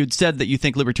you'd said that you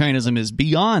think libertarianism is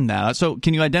beyond that. So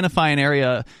can you identify an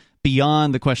area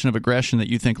beyond the question of aggression that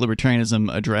you think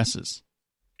libertarianism addresses?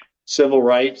 Civil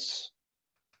rights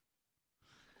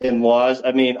and laws.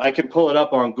 I mean, I can pull it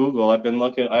up on Google. I've been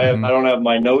looking. I don't have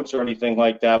my notes or anything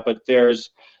like that, but there's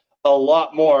a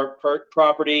lot more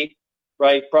property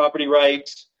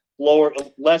rights,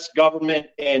 less government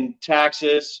and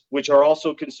taxes, which are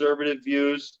also conservative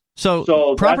views.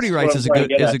 So property rights is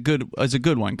a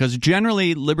good one, because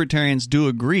generally libertarians do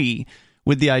agree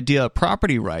with the idea of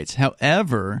property rights.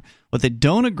 However, what they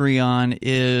don't agree on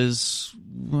is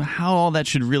how all that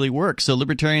should really work. So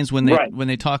libertarians, when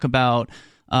they talk about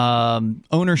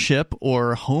ownership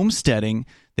or homesteading,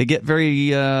 they get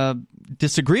very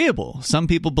disagreeable. Some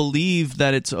people believe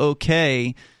that it's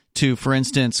okay to, for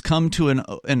instance, come to an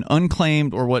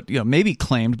unclaimed or maybe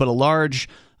claimed, but a large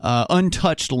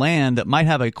untouched land that might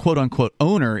have a quote-unquote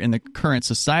owner in the current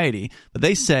society. But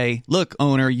they say, look,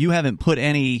 owner, you haven't put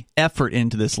any effort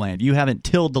into this land. You haven't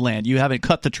tilled the land. You haven't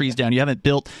cut the trees down. You haven't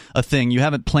built a thing. You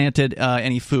haven't planted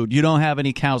any food. You don't have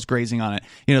any cows grazing on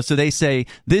it. So they say,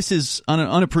 this is an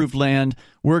unapproved land.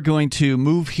 We're going to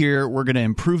move here. We're going to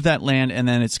improve that land, and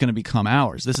then it's going to become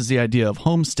ours. This is the idea of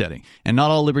homesteading. And not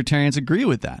all libertarians agree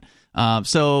with that.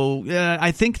 So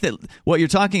I think that what you're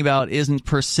talking about isn't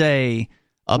per se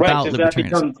about Does that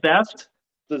become theft?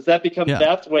 Does that become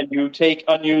theft when you take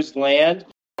unused land?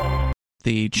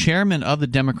 The chairman of the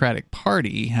Democratic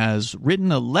Party has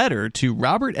written a letter to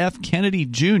Robert F. Kennedy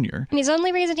Jr. And the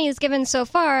only reason he's given so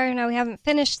far, now we haven't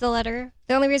finished the letter,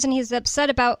 the only reason he's upset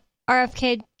about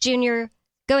RFK Jr.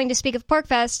 going to speak of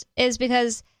Porkfest is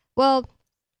because,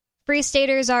 Free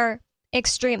Staters are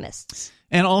extremists.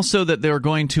 And also that they're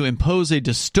going to impose a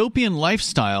dystopian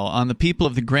lifestyle on the people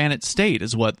of the Granite State,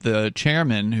 is what the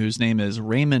chairman, whose name is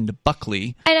Raymond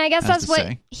Buckley, and I guess that's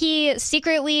what he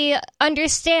secretly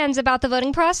understands about the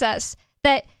voting process.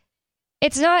 That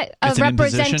it's not a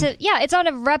representative. Yeah, it's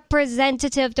not a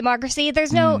representative democracy.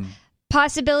 There's no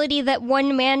possibility that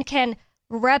one man can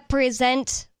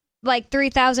represent like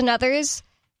 3,000 others.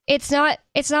 It's not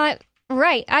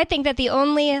right. I think that the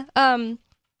only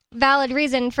valid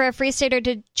reason for a Free Stater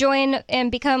to join and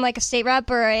become like a state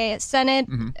rep or a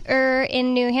senator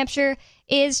in New Hampshire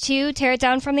is to tear it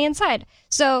down from the inside.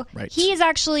 So he is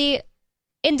actually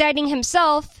indicting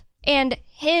himself and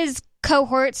his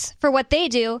cohorts for what they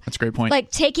do. That's a great point.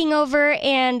 Like taking over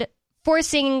and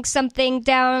forcing something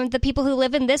down the people who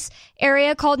live in this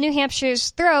area called New Hampshire's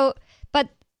throat. But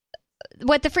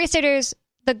what the Free Staters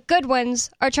the good ones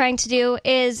are trying to do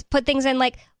is put things in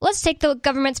like, let's take the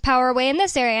government's power away in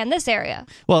this area and this area.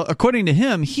 Well, according to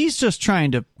him, he's just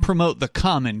trying to promote the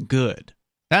common good.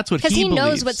 That's what he believes. Because he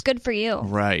knows what's good for you.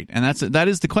 Right. And that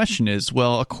is the question is,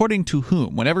 well, according to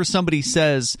whom? Whenever somebody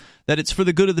says that it's for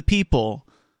the good of the people,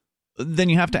 then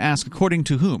you have to ask, according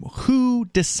to whom? Who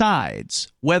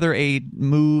decides whether a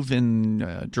move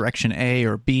in direction A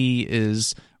or B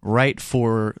is right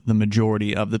for the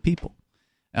majority of the people?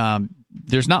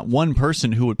 There's not one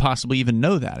person who would possibly even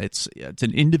know that. It's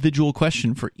an individual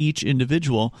question for each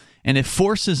individual, and if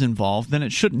force is involved, then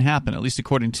it shouldn't happen, at least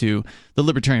according to the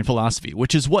libertarian philosophy,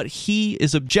 which is what he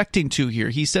is objecting to here.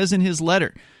 He says in his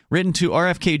letter, written to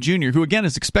RFK Jr., who again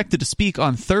is expected to speak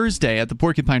on Thursday at the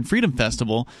Porcupine Freedom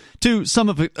Festival, to some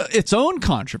of its own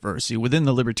controversy within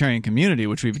the libertarian community,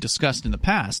 which we've discussed in the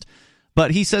past.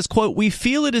 But he says, quote, "We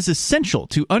feel it is essential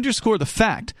to underscore the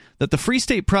fact that the Free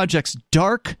State Project's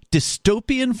dark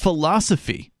dystopian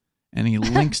philosophy," and he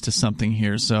links to something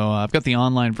here. So I've got the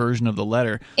online version of the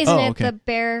letter. Isn't it the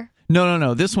bear?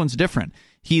 No. This one's different.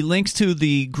 He links to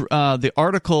the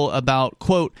article about,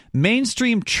 quote,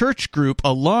 "Mainstream church group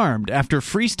alarmed after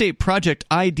Free State Project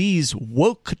IDs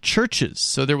woke churches."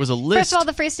 So there was a list. First of all,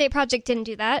 the Free State Project didn't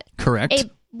do that. Correct.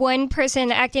 One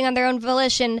person acting on their own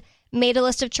volition made a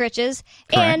list of churches,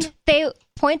 Correct. and they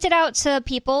pointed out to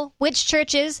people which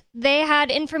churches they had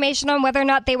information on whether or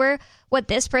not they were what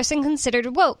this person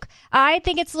considered woke. I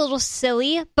think it's a little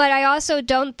silly, but I also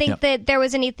don't think that there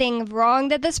was anything wrong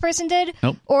that this person did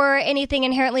or anything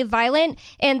inherently violent.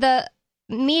 And the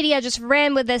media just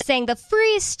ran with this saying the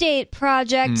Free State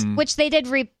Project, which they did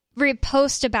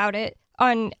repost about it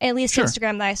on at least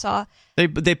Instagram that I saw.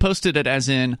 They posted it as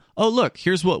in, oh, look,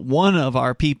 here's what one of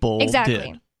our people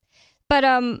did. But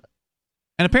and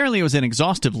apparently it was an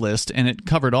exhaustive list, and it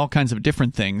covered all kinds of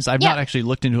different things. I've not actually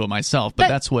looked into it myself, but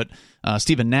that's what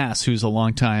Stephen Nass, who's a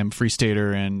longtime Free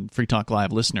Stater and Free Talk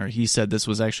Live listener, he said this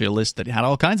was actually a list that had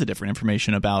all kinds of different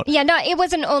information about. Yeah, no, it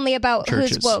wasn't only about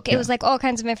churches. Who's woke. It was like all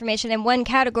kinds of information, and one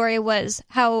category was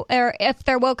how, or if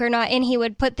they're woke or not, and he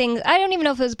would put things. I don't even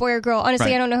know if it was boy or girl.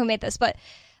 Honestly, I don't know who made this, but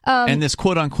and this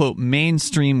quote unquote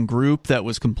mainstream group that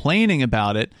was complaining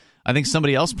about it. I think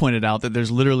somebody else pointed out that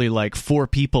there's literally like 4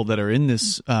 people that are in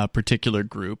this particular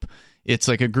group. It's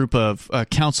like a group of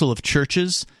council of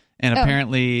churches, and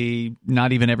apparently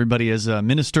not even everybody is a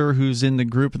minister who's in the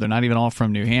group. They're not even all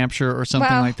from New Hampshire or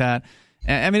something like that.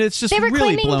 I mean, it's just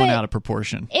really blown out of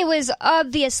proportion. It was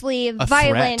obviously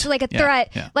violent, like a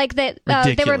threat, like that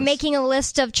they were making a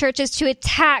list of churches to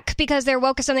attack because they're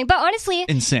woke or something. But honestly,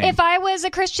 insane. If I was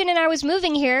a Christian and I was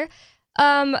moving here,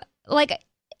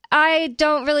 I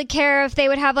don't really care if they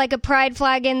would have like a pride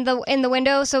flag in the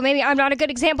window, so maybe I'm not a good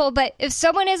example, but if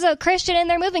someone is a Christian and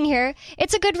they're moving here,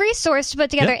 it's a good resource to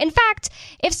put together. Yep. In fact,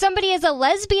 if somebody is a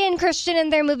lesbian Christian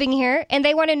and they're moving here and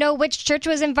they want to know which church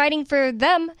was inviting for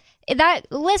them,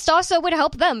 that list also would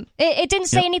help them. It didn't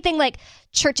say anything like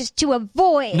churches to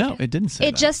avoid. No, it didn't say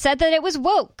that. It just said that it was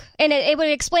woke, and it would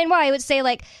explain why. It would say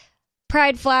like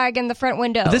pride flag in the front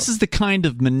window. This is the kind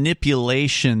of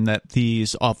manipulation that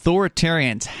these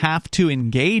authoritarians have to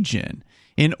engage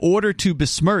in order to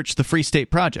besmirch the Free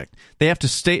State Project. They have to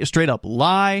straight up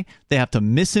lie, they have to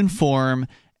misinform,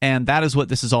 and that is what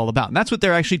this is all about. And that's what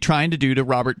they're actually trying to do to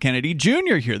Robert Kennedy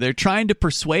Jr. here. They're trying to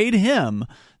persuade him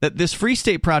that this Free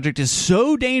State Project is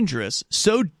so dangerous,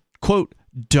 so, quote,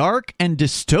 dark and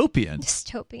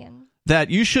dystopian, that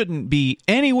you shouldn't be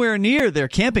anywhere near their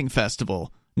camping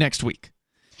festival next week.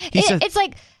 It's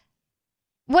like,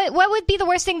 what would be the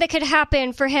worst thing that could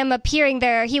happen for him appearing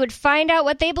there? He would find out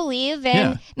what they believe,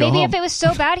 and maybe if it was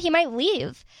so bad, he might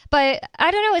leave. But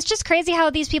I don't know. It's just crazy how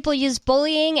these people use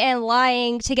bullying and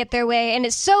lying to get their way, and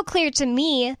it's so clear to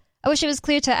me. I wish it was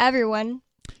clear to everyone.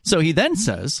 So he then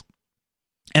says,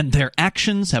 and their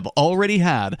actions have already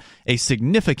had a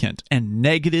significant and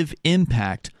negative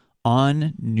impact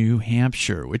on New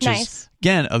Hampshire, which is,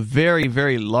 again, a very,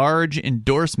 very large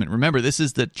endorsement. Remember, this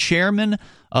is the chairman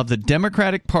of the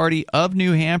Democratic Party of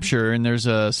New Hampshire, and there's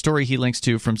a story he links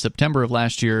to from September of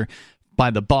last year by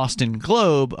the Boston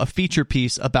Globe, a feature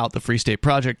piece about the Free State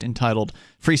Project entitled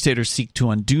 "Free Staters Seek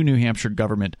to Undo New Hampshire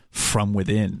Government from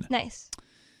Within." Nice.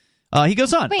 He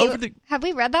goes on. Wait, have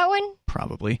we read that one?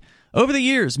 Probably. Over the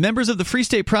years, members of the Free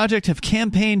State Project have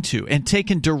campaigned to and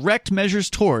taken direct measures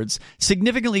towards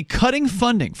significantly cutting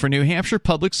funding for New Hampshire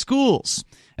public schools.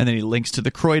 And then he links to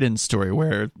the Croydon story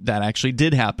where that actually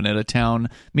did happen at a town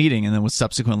meeting and then was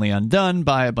subsequently undone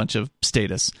by a bunch of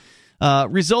statists,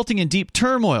 resulting in deep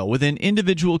turmoil within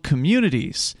individual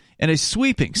communities and a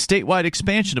sweeping statewide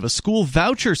expansion of a school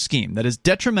voucher scheme that is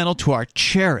detrimental to our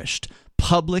cherished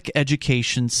public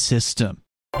education system.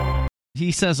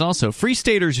 He says also, Free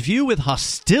Staters view with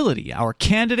hostility our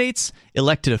candidates,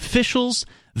 elected officials,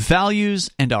 values,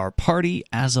 and our party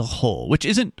as a whole, which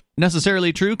isn't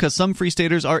necessarily true because some Free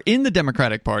Staters are in the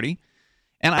Democratic Party,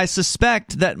 and I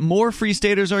suspect that more Free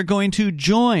Staters are going to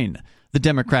join the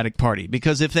Democratic Party,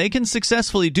 because if they can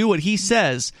successfully do what he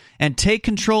says and take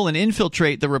control and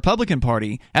infiltrate the Republican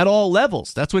Party at all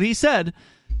levels, that's what he said,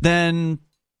 then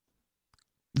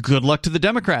good luck to the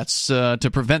Democrats to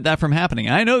prevent that from happening.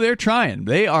 I know they're trying.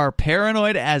 They are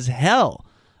paranoid as hell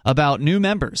about new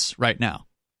members right now,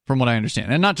 from what I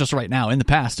understand. And not just right now, in the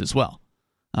past as well.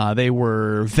 They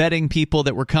were vetting people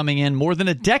that were coming in more than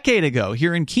a decade ago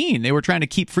here in Keene. They were trying to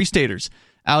keep Free Staters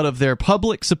out of their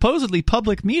supposedly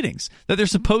public meetings that they're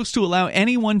supposed to allow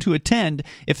anyone to attend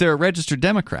if they're a registered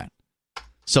Democrat.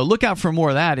 So look out for more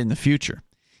of that in the future.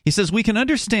 He says, we can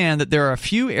understand that there are a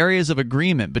few areas of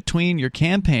agreement between your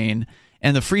campaign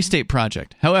and the Free State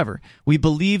Project. However, we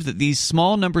believe that these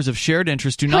small numbers of shared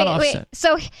interests do not offset.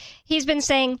 So he's been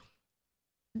saying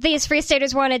these Free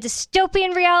Staters want a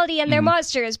dystopian reality and they're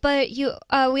monsters, but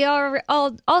we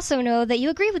all also know that you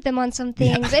agree with them on some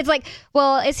things. Yeah. It's like,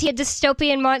 well, is he a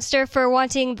dystopian monster for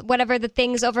wanting whatever the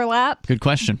things overlap? Good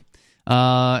question.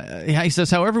 He says,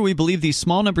 however, we believe these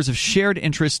small numbers of shared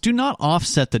interests do not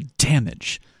offset the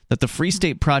damage that the Free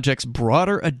State Project's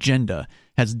broader agenda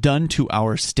has done to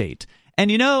our state.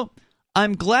 And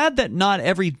I'm glad that not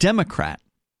every Democrat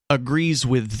agrees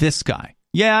with this guy.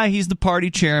 Yeah, he's the party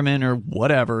chairman or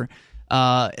whatever.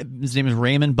 His name is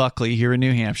Raymond Buckley here in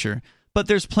New Hampshire. But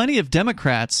there's plenty of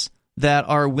Democrats that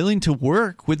are willing to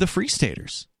work with the Free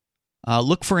Staters.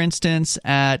 Look, for instance,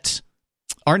 at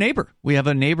our neighbor. We have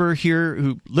a neighbor here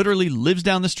who literally lives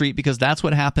down the street, because that's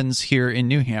what happens here in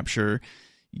New Hampshire.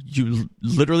 You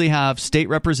literally have state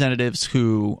representatives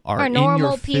who are in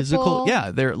your physical... people.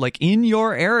 Yeah, they're like in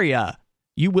your area.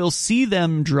 You will see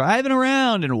them driving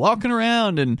around and walking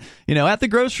around and, at the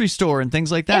grocery store and things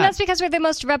like that. And that's because we're the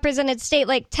most represented state.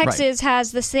 Like Texas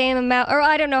has the same amount, or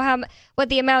I don't know what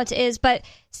the amount is, but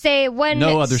say one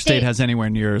No other state has anywhere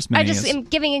near as many. I just am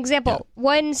giving an example. Yeah.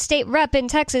 One state rep in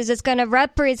Texas is going to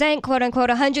represent, quote unquote,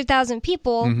 100,000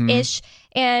 people-ish,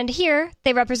 and here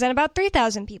they represent about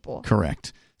 3,000 people.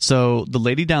 Correct. So the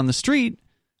lady down the street,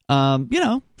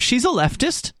 she's a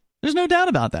leftist. There's no doubt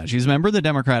about that. She's a member of the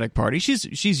Democratic Party.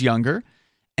 She's younger.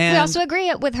 And we also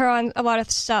agree with her on a lot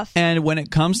of stuff. And when it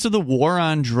comes to the war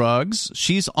on drugs,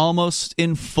 she's almost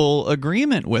in full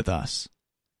agreement with us.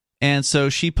 And so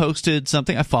she posted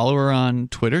something. I follow her on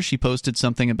Twitter. She posted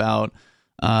something about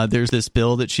there's this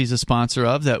bill that she's a sponsor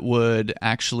of that would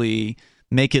actually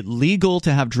make it legal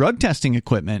to have drug testing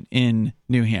equipment in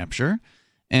New Hampshire.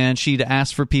 And she'd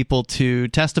asked for people to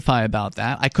testify about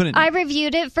that. I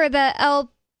reviewed it for the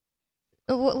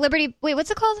Liberty. Wait,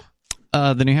 what's it called?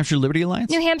 The New Hampshire Liberty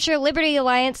Alliance? New Hampshire Liberty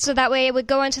Alliance, so that way it would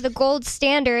go into the gold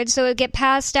standard, so it would get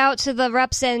passed out to the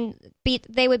reps and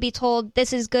they would be told,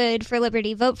 this is good for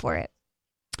liberty, vote for it.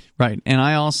 Right, and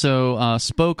I also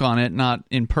spoke on it, not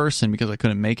in person because I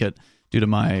couldn't make it due to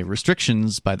my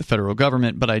restrictions by the federal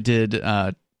government, but I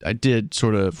did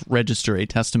sort of register a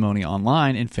testimony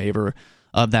online in favor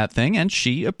of that thing, and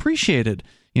she appreciated,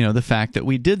 the fact that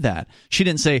we did that. She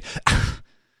didn't say...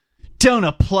 Don't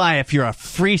apply if you're a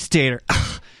Free Stater.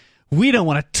 We don't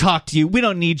want to talk to you. We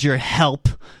don't need your help.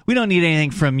 We don't need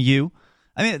anything from you.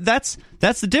 I mean, that's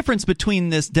the difference between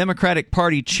this Democratic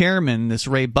Party chairman, this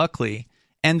Ray Buckley,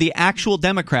 and the actual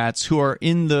Democrats who are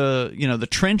in the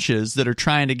trenches that are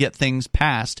trying to get things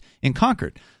passed in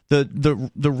Concord. The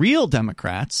real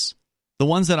Democrats, the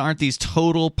ones that aren't these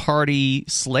total party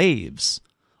slaves,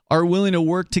 are willing to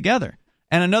work together.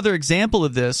 And another example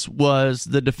of this was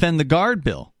the Defend the Guard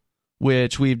bill,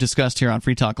 which we've discussed here on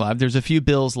Free Talk Live. There's a few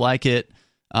bills like it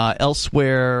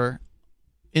elsewhere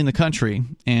in the country,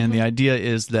 and the idea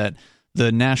is that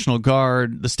the National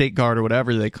Guard, the State Guard, or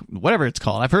whatever it's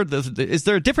called. I've heard is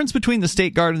there a difference between the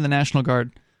State Guard and the National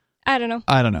Guard? I don't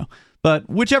know. But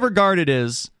whichever guard it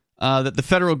is that the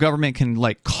federal government can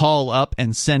call up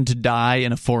and send to die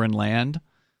in a foreign land,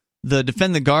 the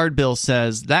Defend the Guard bill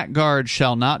says that guard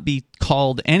shall not be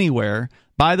called anywhere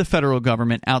by the federal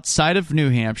government outside of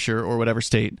New Hampshire or whatever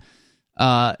state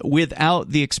without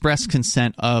the express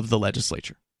consent of the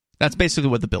legislature. That's basically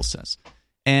what the bill says.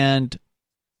 And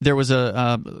there was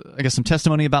some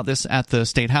testimony about this at the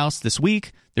State House this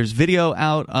week. There's video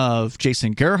out of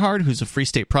Jason Gerhard, who's a Free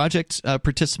State Project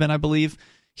participant, I believe.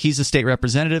 He's a state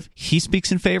representative. He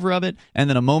speaks in favor of it. And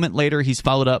then a moment later, he's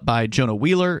followed up by Jonah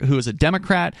Wheeler, who is a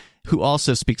Democrat, who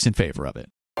also speaks in favor of it.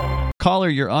 Caller,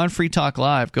 you're on Free Talk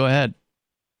Live. Go ahead.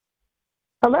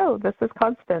 Hello, this is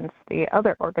Constance, the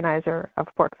other organizer of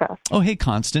PorkFest. Oh, hey,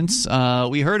 Constance.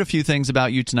 We heard a few things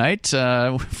about you tonight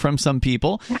from some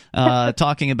people,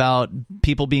 talking about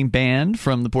people being banned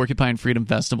from the Porcupine Freedom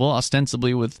Festival,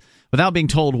 ostensibly without being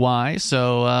told why.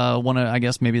 So I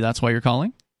guess maybe that's why you're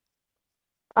calling?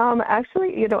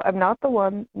 Actually, I'm not the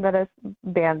one that has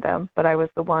banned them, but I was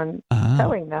the one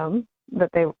telling them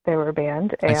that they were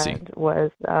banned, and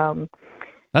was...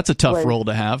 That's a tough role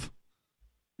to have.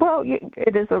 Well,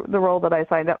 it is the role that I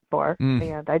signed up for,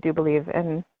 and I do believe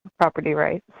in property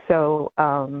rights. So,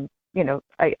 I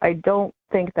don't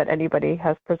think that anybody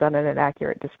has presented an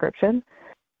accurate description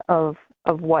of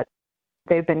what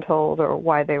they've been told or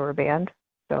why they were banned.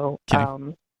 So,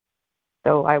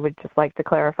 so I would just like to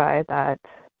clarify that,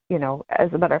 as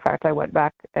a matter of fact, I went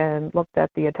back and looked at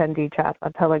the attendee chat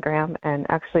on Telegram and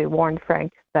actually warned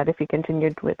Frank that if he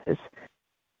continued with his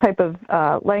type of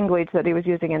language that he was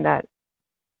using in that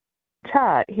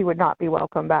chat, he would not be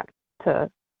welcome back to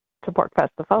PorkFest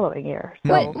the following year.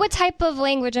 So, what type of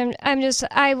language?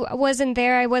 I wasn't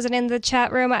there. I wasn't in the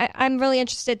chat room. I'm really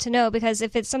interested to know, because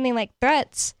if it's something like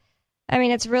threats,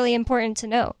 it's really important to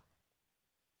know.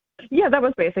 Yeah, that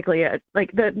was basically it.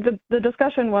 Like the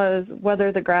discussion was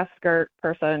whether the grass skirt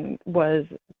person was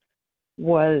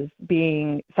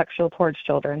being sexual towards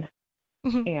children,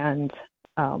 and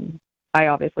I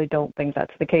obviously don't think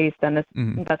that's the case. Dennis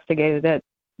investigated it.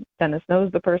 Dennis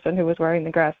knows the person who was wearing the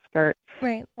grass skirt,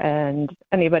 right? And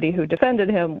anybody who defended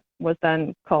him was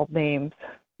then called names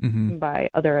by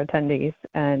other attendees.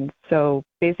 And so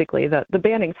basically the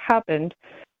bannings happened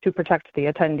to protect the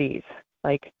attendees,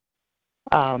 like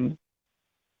from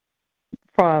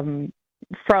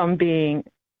being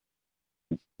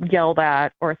yelled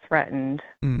at or threatened.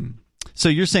 So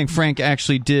you're saying Frank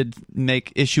actually did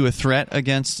issue a threat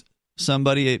against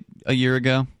somebody a year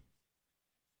ago?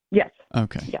 Yes.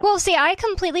 Okay. Yeah. Well, see, I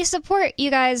completely support you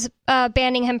guys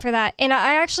banning him for that. And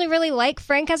I actually really like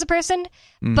Frank as a person,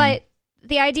 but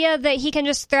the idea that he can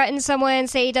just threaten someone,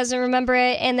 say he doesn't remember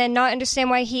it, and then not understand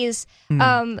why he's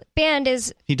banned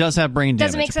is... He does have brain damage,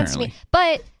 doesn't make sense apparently. to me.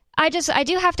 But I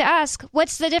do have to ask,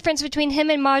 what's the difference between him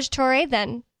and Maj Toure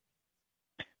then?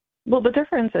 Well, the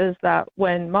difference is that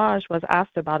when Maj was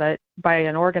asked about it by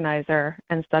an organizer,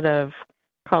 instead of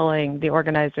calling the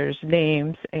organizers'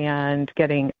 names and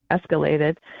getting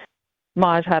escalated,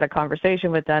 Maj had a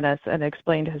conversation with Dennis and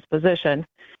explained his position.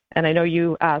 And I know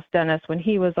you asked Dennis when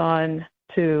he was on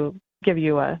to give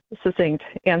you a succinct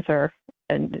answer,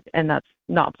 and that's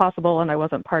not possible, and I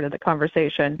wasn't part of the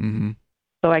conversation.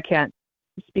 So I can't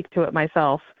speak to it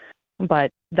myself, but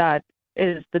that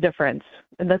is the difference.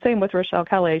 And the same with Rochelle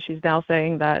Kelly. She's now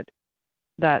saying that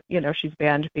she's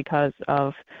banned because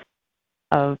of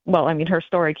her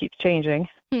story keeps changing,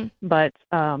 but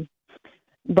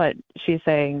she's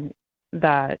saying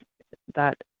that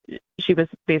she was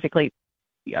basically,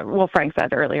 Frank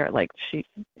said earlier, like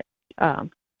I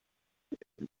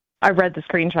read the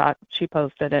screenshot, she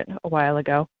posted it a while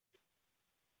ago.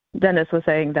 Dennis was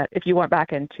saying that if you went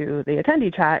back into the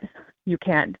attendee chat, you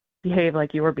can't behave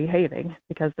like you were behaving,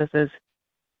 because this is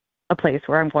a place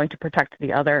where I'm going to protect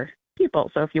the other people.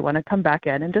 So if you want to come back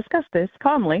in and discuss this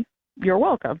calmly, you're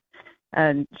welcome.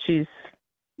 And she's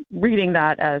reading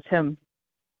that as him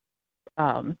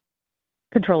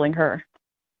controlling her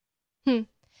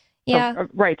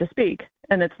right to speak.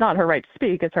 And it's not her right to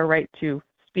speak, it's her right to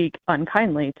speak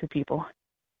unkindly to people.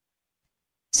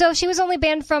 So she was only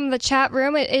banned from the chat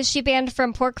room. Is she banned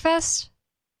from PorkFest?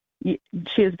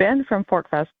 She is banned from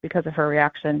PorkFest because of her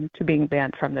reaction to being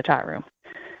banned from the chat room.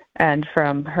 And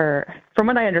from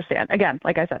what I understand, again,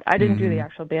 like I said, I didn't do the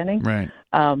actual banning. Right.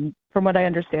 From what I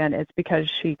understand, it's because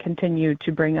she continued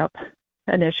to bring up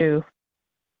an issue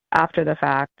after the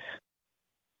fact.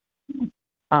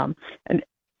 And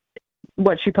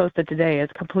what she posted today is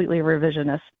completely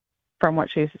revisionist from what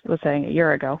she was saying a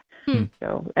year ago.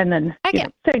 So, and then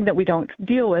saying that we don't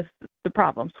deal with the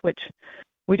problems, which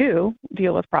we do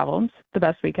deal with problems the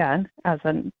best we can. It's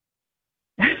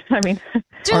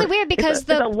really weird because it's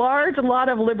a large lot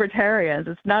of libertarians.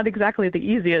 It's not exactly the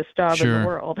easiest job in the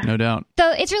world. No doubt.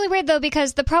 So it's really weird, though,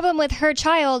 because the problem with her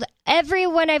child,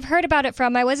 everyone I've heard about it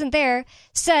from, I wasn't there,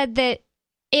 said that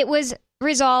it was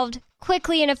resolved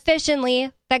quickly and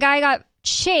efficiently. That guy got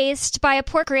chased by a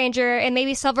pork ranger and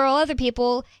maybe several other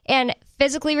people and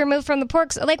physically removed from the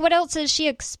porks. Like, what else does she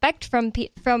expect from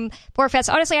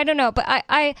PorkFest? Honestly, I don't know. But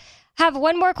I have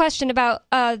one more question about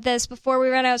this before we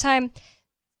run out of time.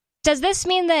 Does this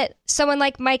mean that someone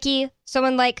like Mikey,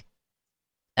 someone like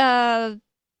Rochelle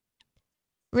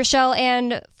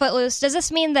and Footloose, does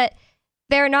this mean that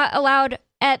they're not allowed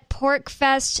at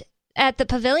PorkFest at the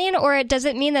pavilion, or does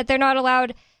it mean that they're not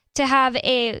allowed to have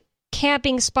a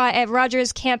camping spot at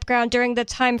Rogers Campground during the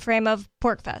time frame of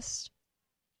PorcFest?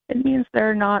 It means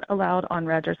they're not allowed on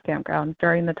Rogers Campground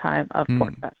during the time of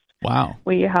PorcFest. Wow.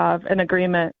 We have an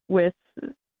agreement with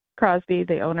Crosby,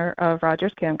 the owner of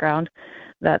Rogers Campground,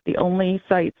 that the only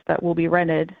sites that will be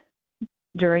rented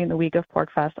during the week of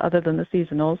PorcFest, other than the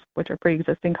seasonals, which are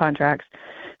pre-existing contracts,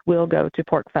 will go to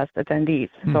PorcFest attendees.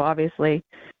 So obviously,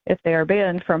 if they are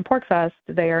banned from PorcFest,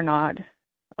 they are not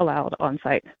allowed on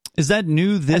site. Is that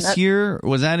new this year?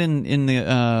 Was that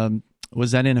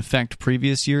was that in effect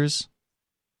previous years,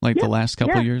 like the last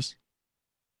couple of years?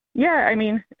 Yeah, I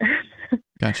mean,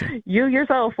 gotcha. You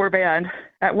yourself were banned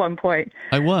at one point.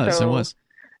 I was.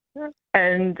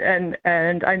 And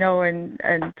I know in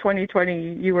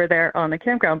 2020 you were there on the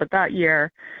campground, but that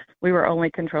year we were only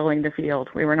controlling the field.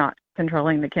 We were not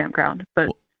controlling the campground. But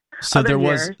so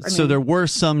there were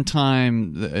some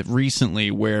time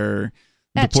recently where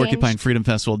the Porcupine Freedom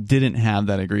Festival didn't have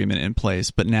that agreement in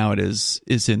place, but now it is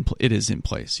in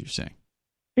place, you're saying.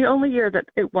 The only year that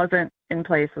it wasn't in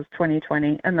place was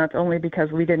 2020, and that's only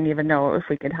because we didn't even know if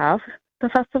we could have the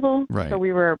festival. Right. So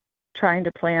we were trying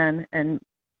to plan and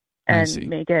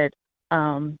make it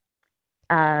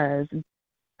as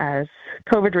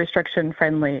COVID restriction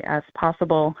friendly as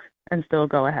possible and still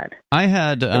go ahead. I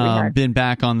had been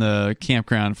back on the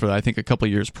campground for, I think, a couple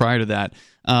of years prior to that,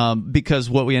 because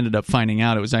what we ended up finding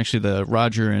out, it was actually the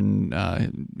Roger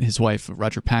and his wife,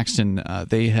 Roger Paxton,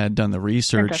 they had done the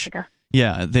research.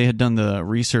 Yeah, they had done the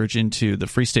research into the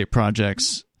Free State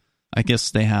projects. I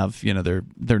guess they have,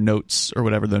 their notes or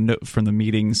whatever, the note from the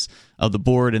meetings of the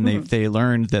board, and they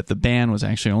learned that the ban was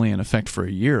actually only in effect for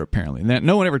a year, apparently. And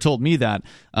no one ever told me that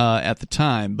at the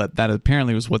time, but that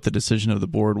apparently was what the decision of the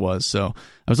board was. So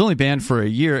I was only banned for a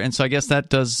year, and so I guess that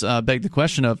does beg the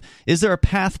question of, is there a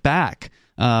path back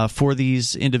for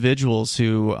these individuals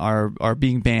who are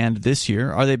being banned this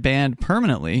year? Are they banned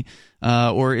permanently,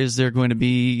 or is there going to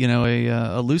be,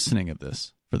 a loosening of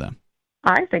this for them?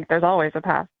 I think there's always a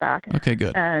path back. Okay,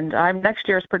 good. And I'm next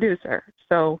year's producer,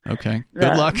 so okay,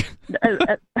 good luck.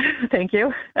 Thank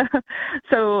you.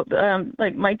 So,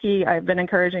 like Mikey, I've been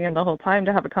encouraging him the whole time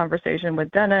to have a conversation with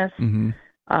Dennis.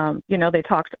 They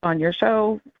talked on your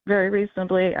show very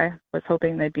reasonably. I was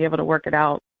hoping they'd be able to work it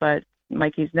out, but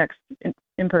Mikey's next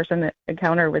in-person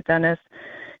encounter with Dennis,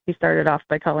 he started off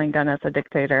by calling Dennis a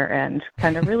dictator and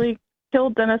kind of really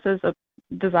killed Dennis's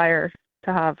desire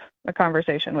to have a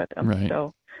conversation with him. Right.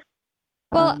 So,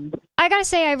 well, I gotta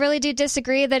say, I really do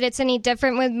disagree that it's any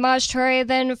different with Maj Toure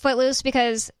than Footloose,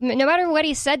 because no matter what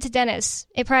he said to Dennis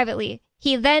privately,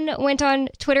 he then went on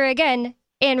Twitter again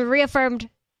and reaffirmed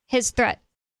his threat.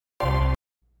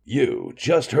 You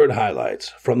just heard highlights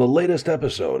from the latest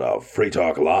episode of Free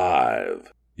Talk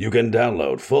Live. You can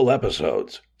download full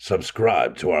episodes,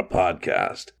 subscribe to our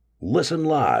podcast, listen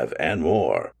live, and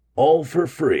more, all for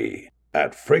free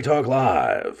at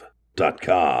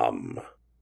freetalklive.com.